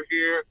Mayer over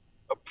here,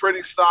 a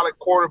pretty solid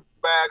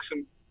quarterbacks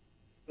and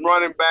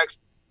running backs,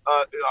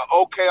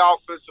 okay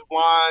offensive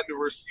line.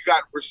 You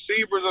got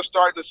receivers are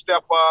starting to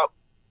step up,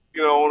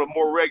 on a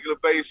more regular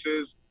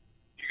basis.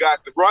 You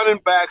got the running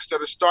backs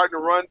that are starting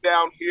to run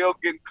downhill,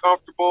 getting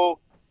comfortable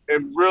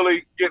and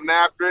really getting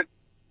after it.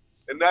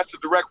 And that's a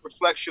direct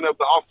reflection of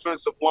the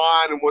offensive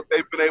line and what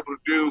they've been able to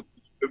do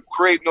of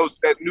creating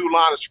that new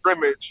line of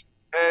scrimmage.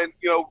 And,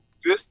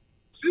 this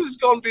is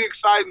going to be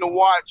exciting to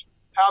watch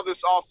how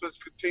this offense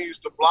continues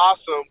to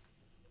blossom,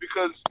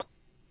 because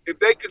if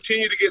they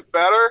continue to get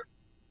better,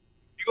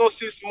 you're going to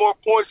see some more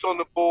points on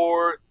the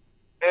board.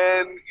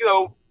 And,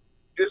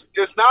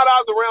 it's not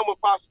out of the realm of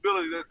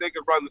possibility that they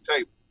could run the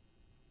table.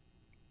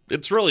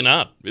 It's really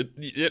not.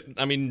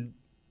 I mean,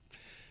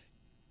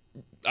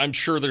 I'm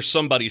sure there's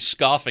somebody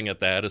scoffing at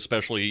that,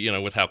 especially,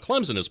 with how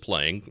Clemson is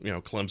playing.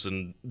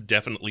 Clemson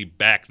definitely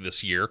back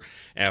this year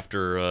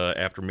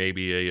after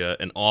maybe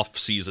an off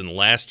season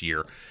last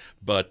year.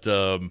 But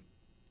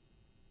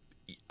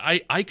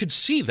I could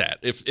see that.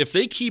 If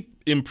they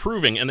keep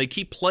improving and they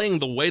keep playing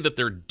the way that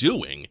they're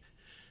doing,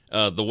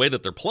 the way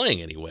that they're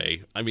playing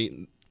anyway, I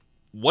mean,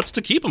 what's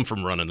to keep them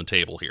from running the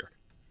table here?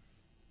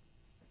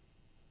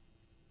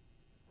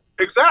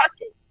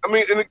 Exactly. I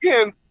mean, and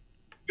again,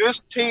 this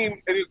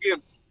team, and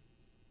again,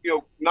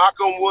 knock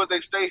on wood, they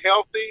stay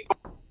healthy.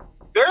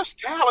 There's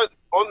talent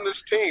on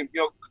this team.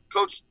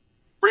 Coach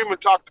Freeman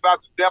talked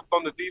about the depth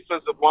on the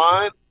defensive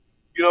line.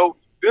 And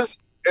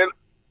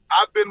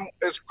I've been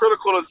as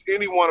critical as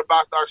anyone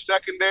about our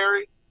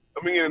secondary.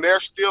 I mean, and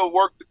there's still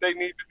work that they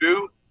need to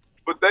do,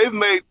 but they've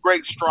made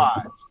great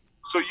strides.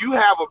 So you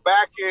have a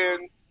back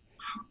end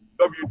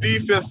of your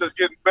defense that's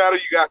getting better.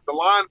 You got the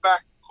linebacker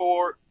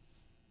core,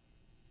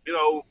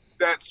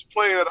 that's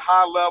playing at a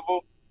high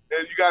level,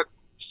 and you got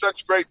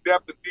such great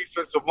depth of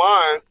defensive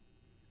line.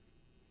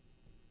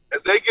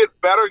 As they get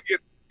better,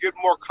 get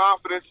more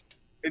confidence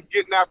in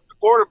getting after the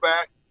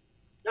quarterback,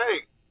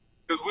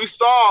 because we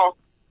saw,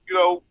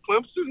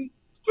 Clemson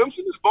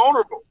is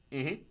vulnerable,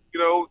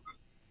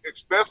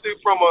 especially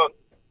from a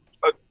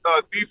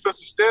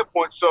defensive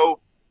standpoint. So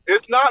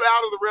it's not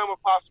out of the realm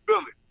of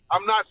possibility.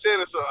 I'm not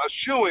saying it's a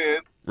shoo-in,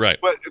 right?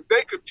 But if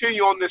they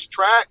continue on this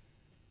track,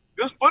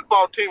 this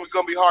football team is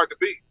going to be hard to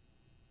beat.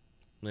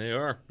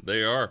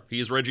 They are.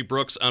 He's Reggie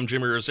Brooks. I'm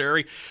Jimmy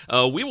Rosari.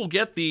 We will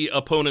get the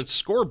opponent's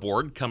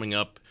scoreboard coming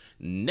up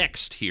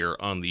next here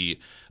on the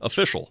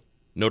official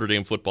Notre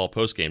Dame football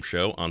postgame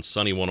show on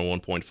Sunny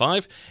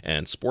 101.5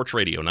 and Sports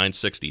Radio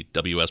 960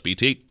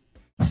 WSBT.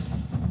 And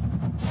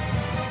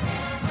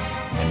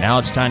now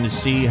it's time to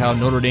see how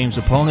Notre Dame's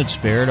opponents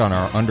fared on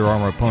our Under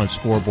Armour opponent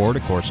scoreboard.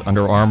 Of course,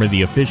 Under Armour,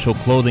 the official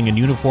clothing and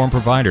uniform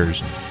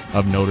providers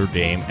of Notre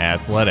Dame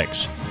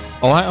athletics.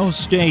 Ohio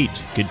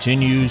State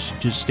continues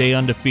to stay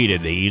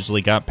undefeated. They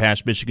easily got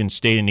past Michigan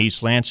State and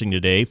East Lansing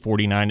today,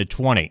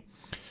 49-20.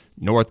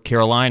 North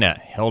Carolina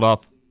held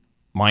off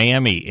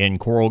Miami in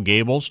Coral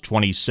Gables,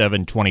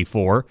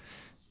 27-24.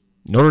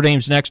 Notre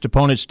Dame's next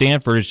opponent,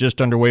 Stanford, is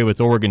just underway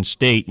with Oregon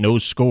State. No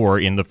score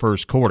in the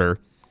first quarter.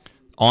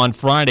 On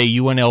Friday,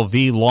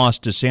 UNLV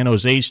lost to San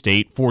Jose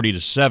State,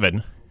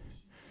 40-7.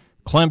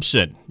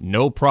 Clemson,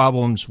 no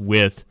problems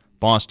with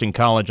Boston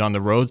College on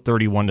the road,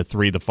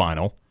 31-3 the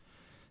final.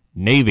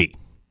 Navy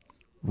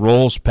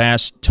rolls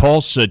past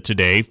Tulsa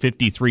today,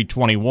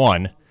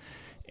 53-21.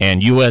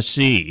 And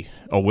USC,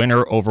 a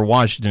winner over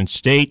Washington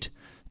State,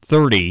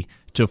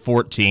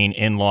 30-14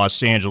 in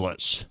Los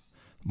Angeles.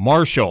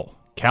 Marshall,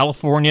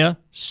 California,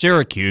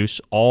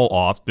 Syracuse, all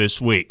off this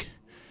week.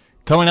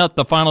 Coming up,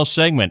 the final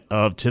segment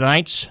of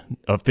tonight's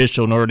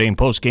official Notre Dame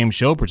postgame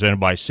show presented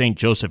by St.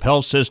 Joseph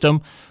Health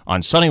System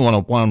on Sunny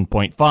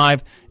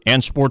 101.5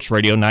 and Sports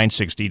Radio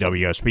 960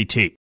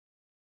 WSBT.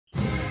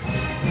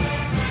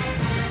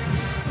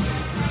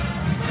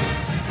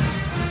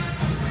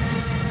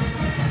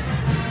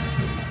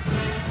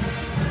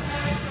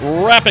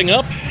 Wrapping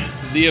up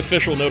The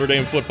official Notre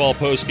Dame football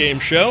post-game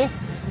show.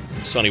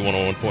 Sunny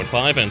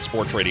 101.5 and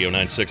Sports Radio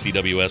 960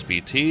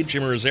 WSBT.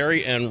 Jimmy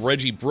Rosari and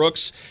Reggie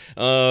Brooks.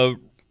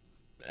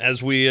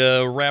 As we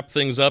wrap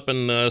things up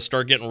and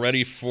start getting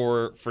ready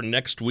for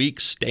next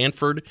week,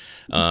 Stanford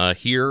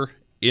here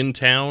in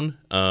town,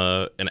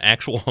 an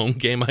actual home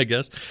game, I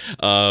guess.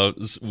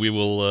 We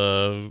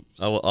will.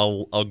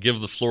 I'll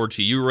give the floor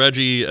to you,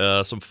 Reggie.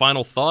 Some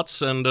final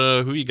thoughts and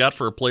who you got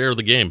for a player of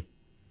the game.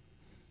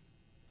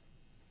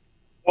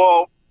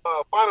 Well,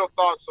 final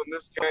thoughts on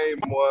this game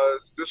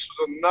was this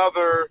was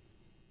another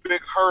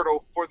big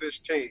hurdle for this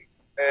team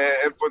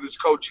and for this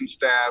coaching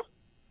staff,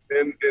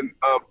 and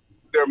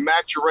their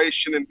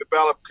maturation and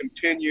develop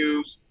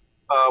continues.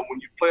 When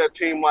you play a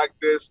team like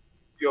this,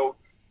 a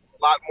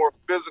lot more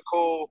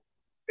physical,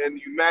 and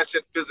you match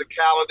that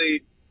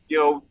physicality.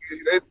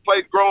 They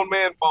played grown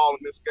man ball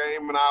in this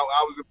game, and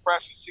I was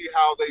impressed to see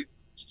how they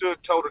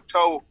stood toe to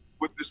toe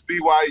with this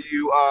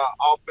BYU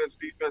offense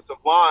defensive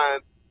line.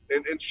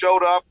 And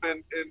showed up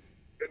and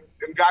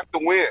got the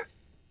win.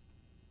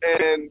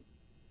 And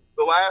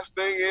the last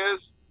thing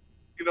is,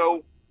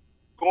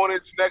 going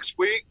into next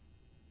week,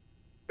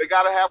 they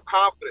got to have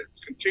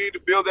confidence. Continue to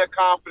build that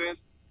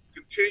confidence.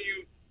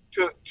 Continue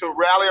to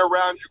rally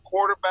around your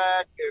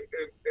quarterback.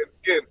 And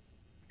again,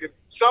 it's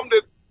something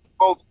that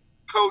both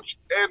coach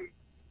and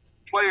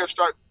players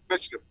start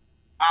mentioning.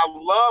 I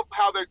love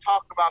how they're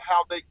talking about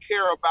how they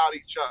care about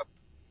each other.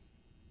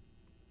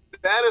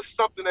 That is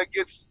something that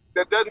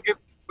doesn't get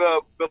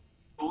the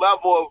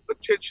level of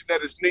attention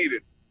that is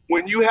needed.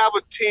 When you have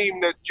a team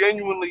that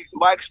genuinely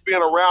likes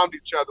being around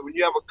each other, when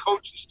you have a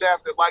coaching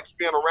staff that likes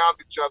being around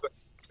each other,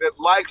 that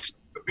likes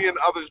to be in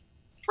others'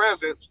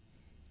 presence,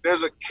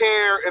 there's a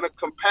care and a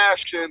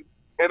compassion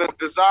and a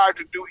desire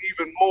to do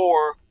even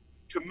more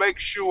to make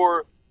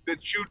sure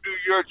that you do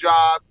your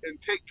job and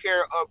take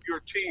care of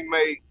your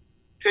teammate,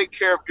 take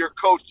care of your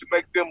coach to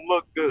make them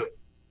look good.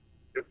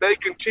 If they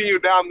continue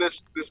down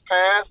this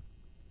path,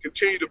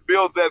 continue to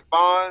build that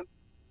bond,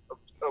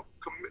 of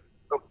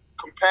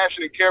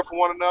compassion and care for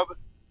one another,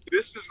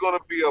 this is going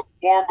to be a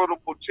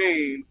formidable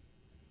team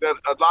that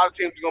a lot of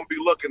teams are going to be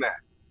looking at.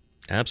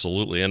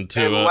 Absolutely, and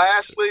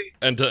lastly,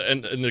 and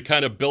to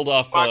kind of build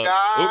off. My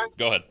guy,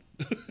 go ahead.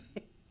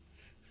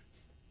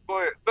 Go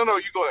ahead. No,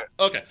 you go ahead.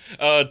 Okay.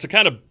 To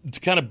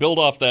kind of build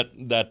off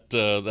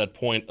that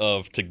point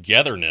of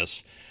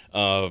togetherness.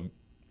 A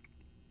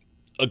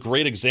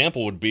great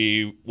example would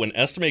be when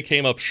Estime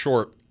came up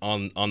short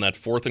on that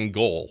 4th and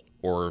goal.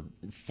 Or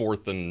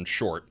 4th and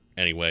short,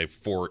 anyway,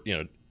 for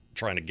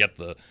trying to get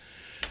the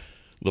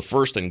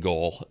 1st and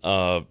goal.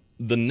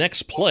 The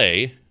next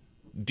play,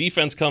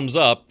 defense comes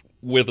up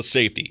with a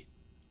safety,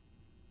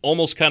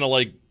 almost kind of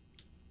like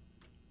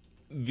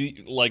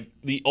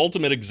the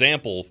ultimate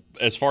example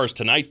as far as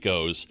tonight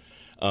goes,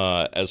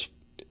 as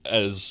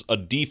a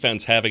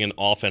defense having an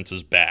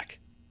offense's back.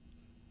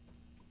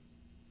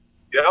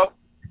 Yep,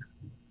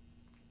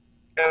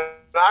 and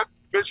I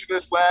mentioned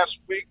this last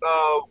week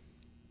of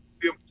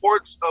the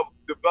importance of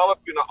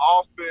developing an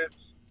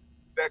offense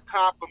that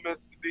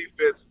complements the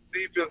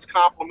defense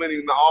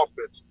complementing the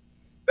offense.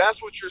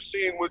 That's what you're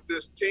seeing with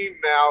this team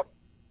now,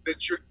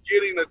 that you're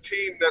getting a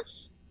team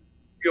that's,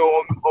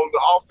 on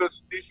the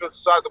offense, defense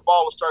side of the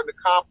ball is starting to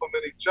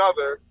complement each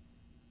other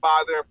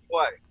by their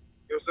play.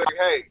 It's like,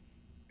 hey,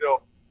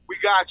 we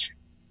got you.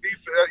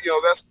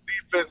 That's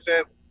defense,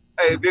 and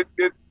hey, it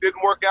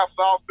didn't work out for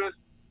the offense.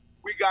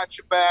 We got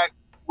you back.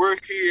 We're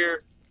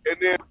here, and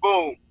then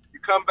boom.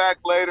 Come back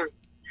later,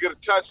 you get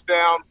a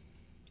touchdown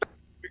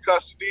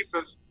because the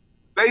defense,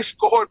 they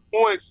scored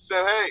points and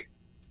said, hey,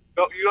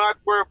 no, you don't have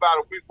to worry about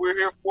it. We're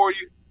here for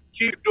you.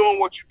 Keep doing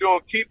what you're doing.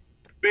 Keep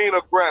being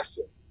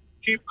aggressive.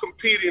 Keep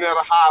competing at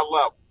a high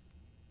level.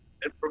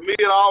 And for me,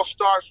 it all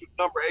starts with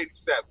number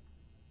 87.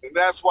 And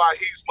that's why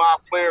he's my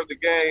player of the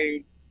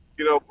game,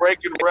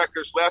 breaking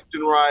records left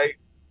and right.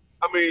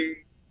 I mean,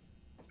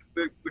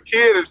 the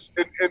kid is –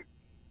 and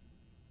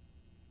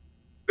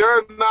there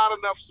are not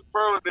enough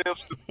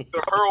superlatives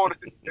to hurl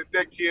in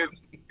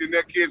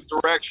that kid's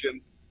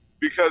direction,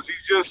 because he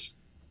just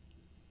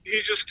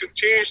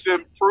continues to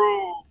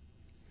improve,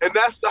 and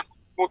that's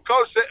when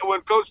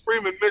Coach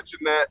Freeman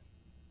mentioned that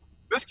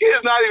this kid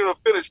is not even a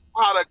finished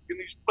product, and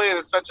he's playing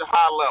at such a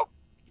high level.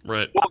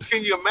 Right. Well,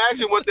 can you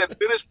imagine what that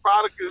finished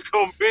product is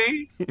going to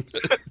be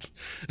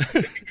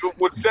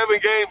with 7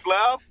 games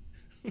left?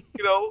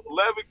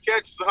 11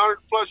 catches,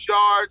 100+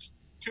 yards,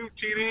 2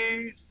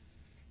 TDs.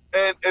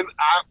 And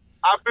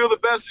I feel the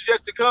best is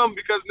yet to come,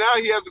 because now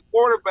he has a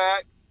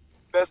quarterback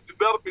that's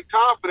developing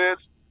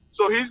confidence.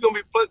 So he's going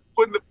to be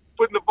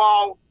putting the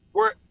ball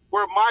where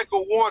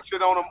Michael wants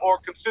it on a more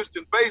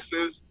consistent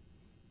basis.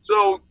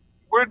 So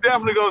we're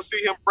definitely going to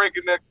see him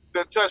breaking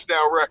that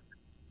touchdown record.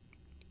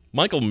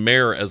 Michael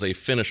Mayer as a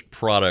finished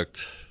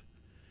product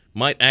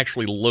might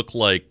actually look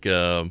like,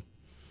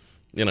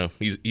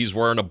 he's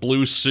wearing a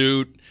blue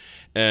suit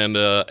and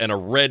a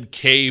red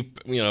cape,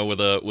 with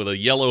a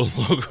yellow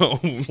logo,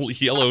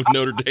 yellow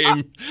Notre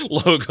Dame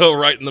logo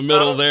right in the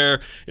middle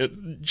there.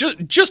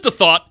 Just a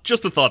thought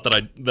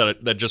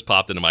that just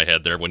popped into my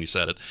head there when you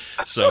said it.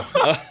 So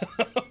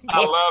I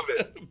love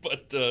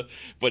it.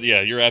 But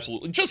yeah, you're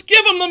absolutely, just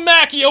give him the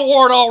Mackey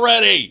Award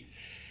already.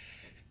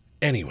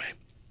 Anyway,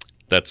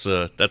 that's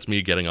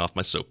me getting off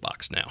my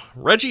soapbox now.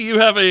 Reggie, you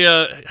have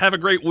a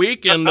great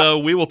week,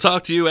 and we will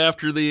talk to you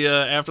after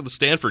the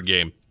Stanford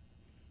game.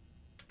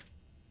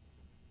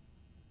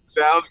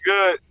 Sounds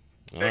good.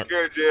 Take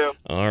care, Jim.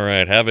 All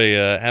right, have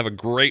a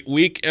great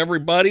week,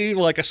 everybody.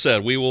 Like I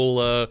said, we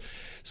will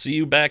see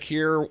you back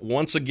here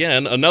once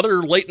again.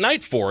 Another late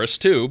night for us,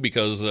 too,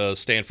 because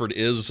Stanford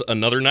is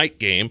another night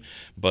game,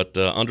 but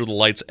under the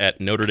lights at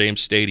Notre Dame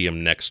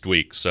Stadium next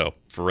week. So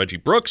for Reggie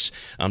Brooks,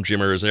 I'm Jim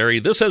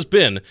Irizarry. This has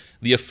been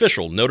the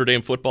official Notre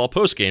Dame football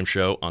postgame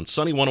show on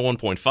Sunny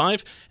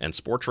 101.5 and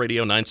Sports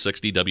Radio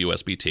 960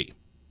 WSBT.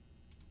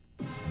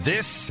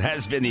 This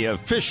has been the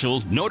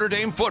official Notre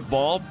Dame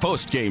football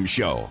postgame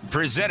show,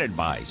 presented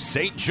by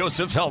St.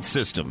 Joseph Health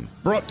System.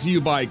 Brought to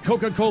you by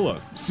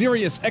Coca-Cola,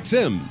 Sirius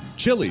XM,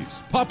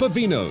 Chili's, Papa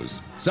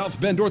Vino's,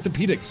 South Bend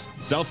Orthopedics,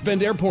 South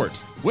Bend Airport,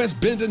 West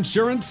Bend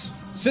Insurance,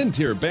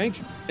 Centier Bank,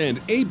 and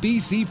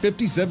ABC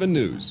 57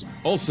 News.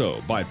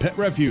 Also by Pet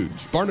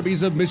Refuge,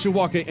 Barnaby's of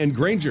Mishawaka and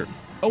Granger,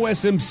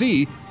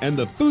 OSMC, and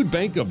the Food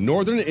Bank of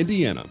Northern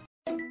Indiana.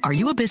 Are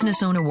you a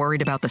business owner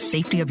worried about the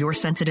safety of your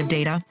sensitive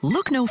data?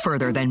 Look no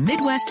further than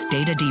Midwest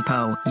Data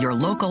Depot, your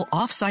local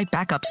off-site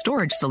backup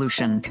storage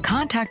solution.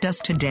 Contact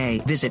us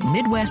today. Visit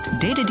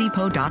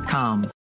MidwestDataDepot.com.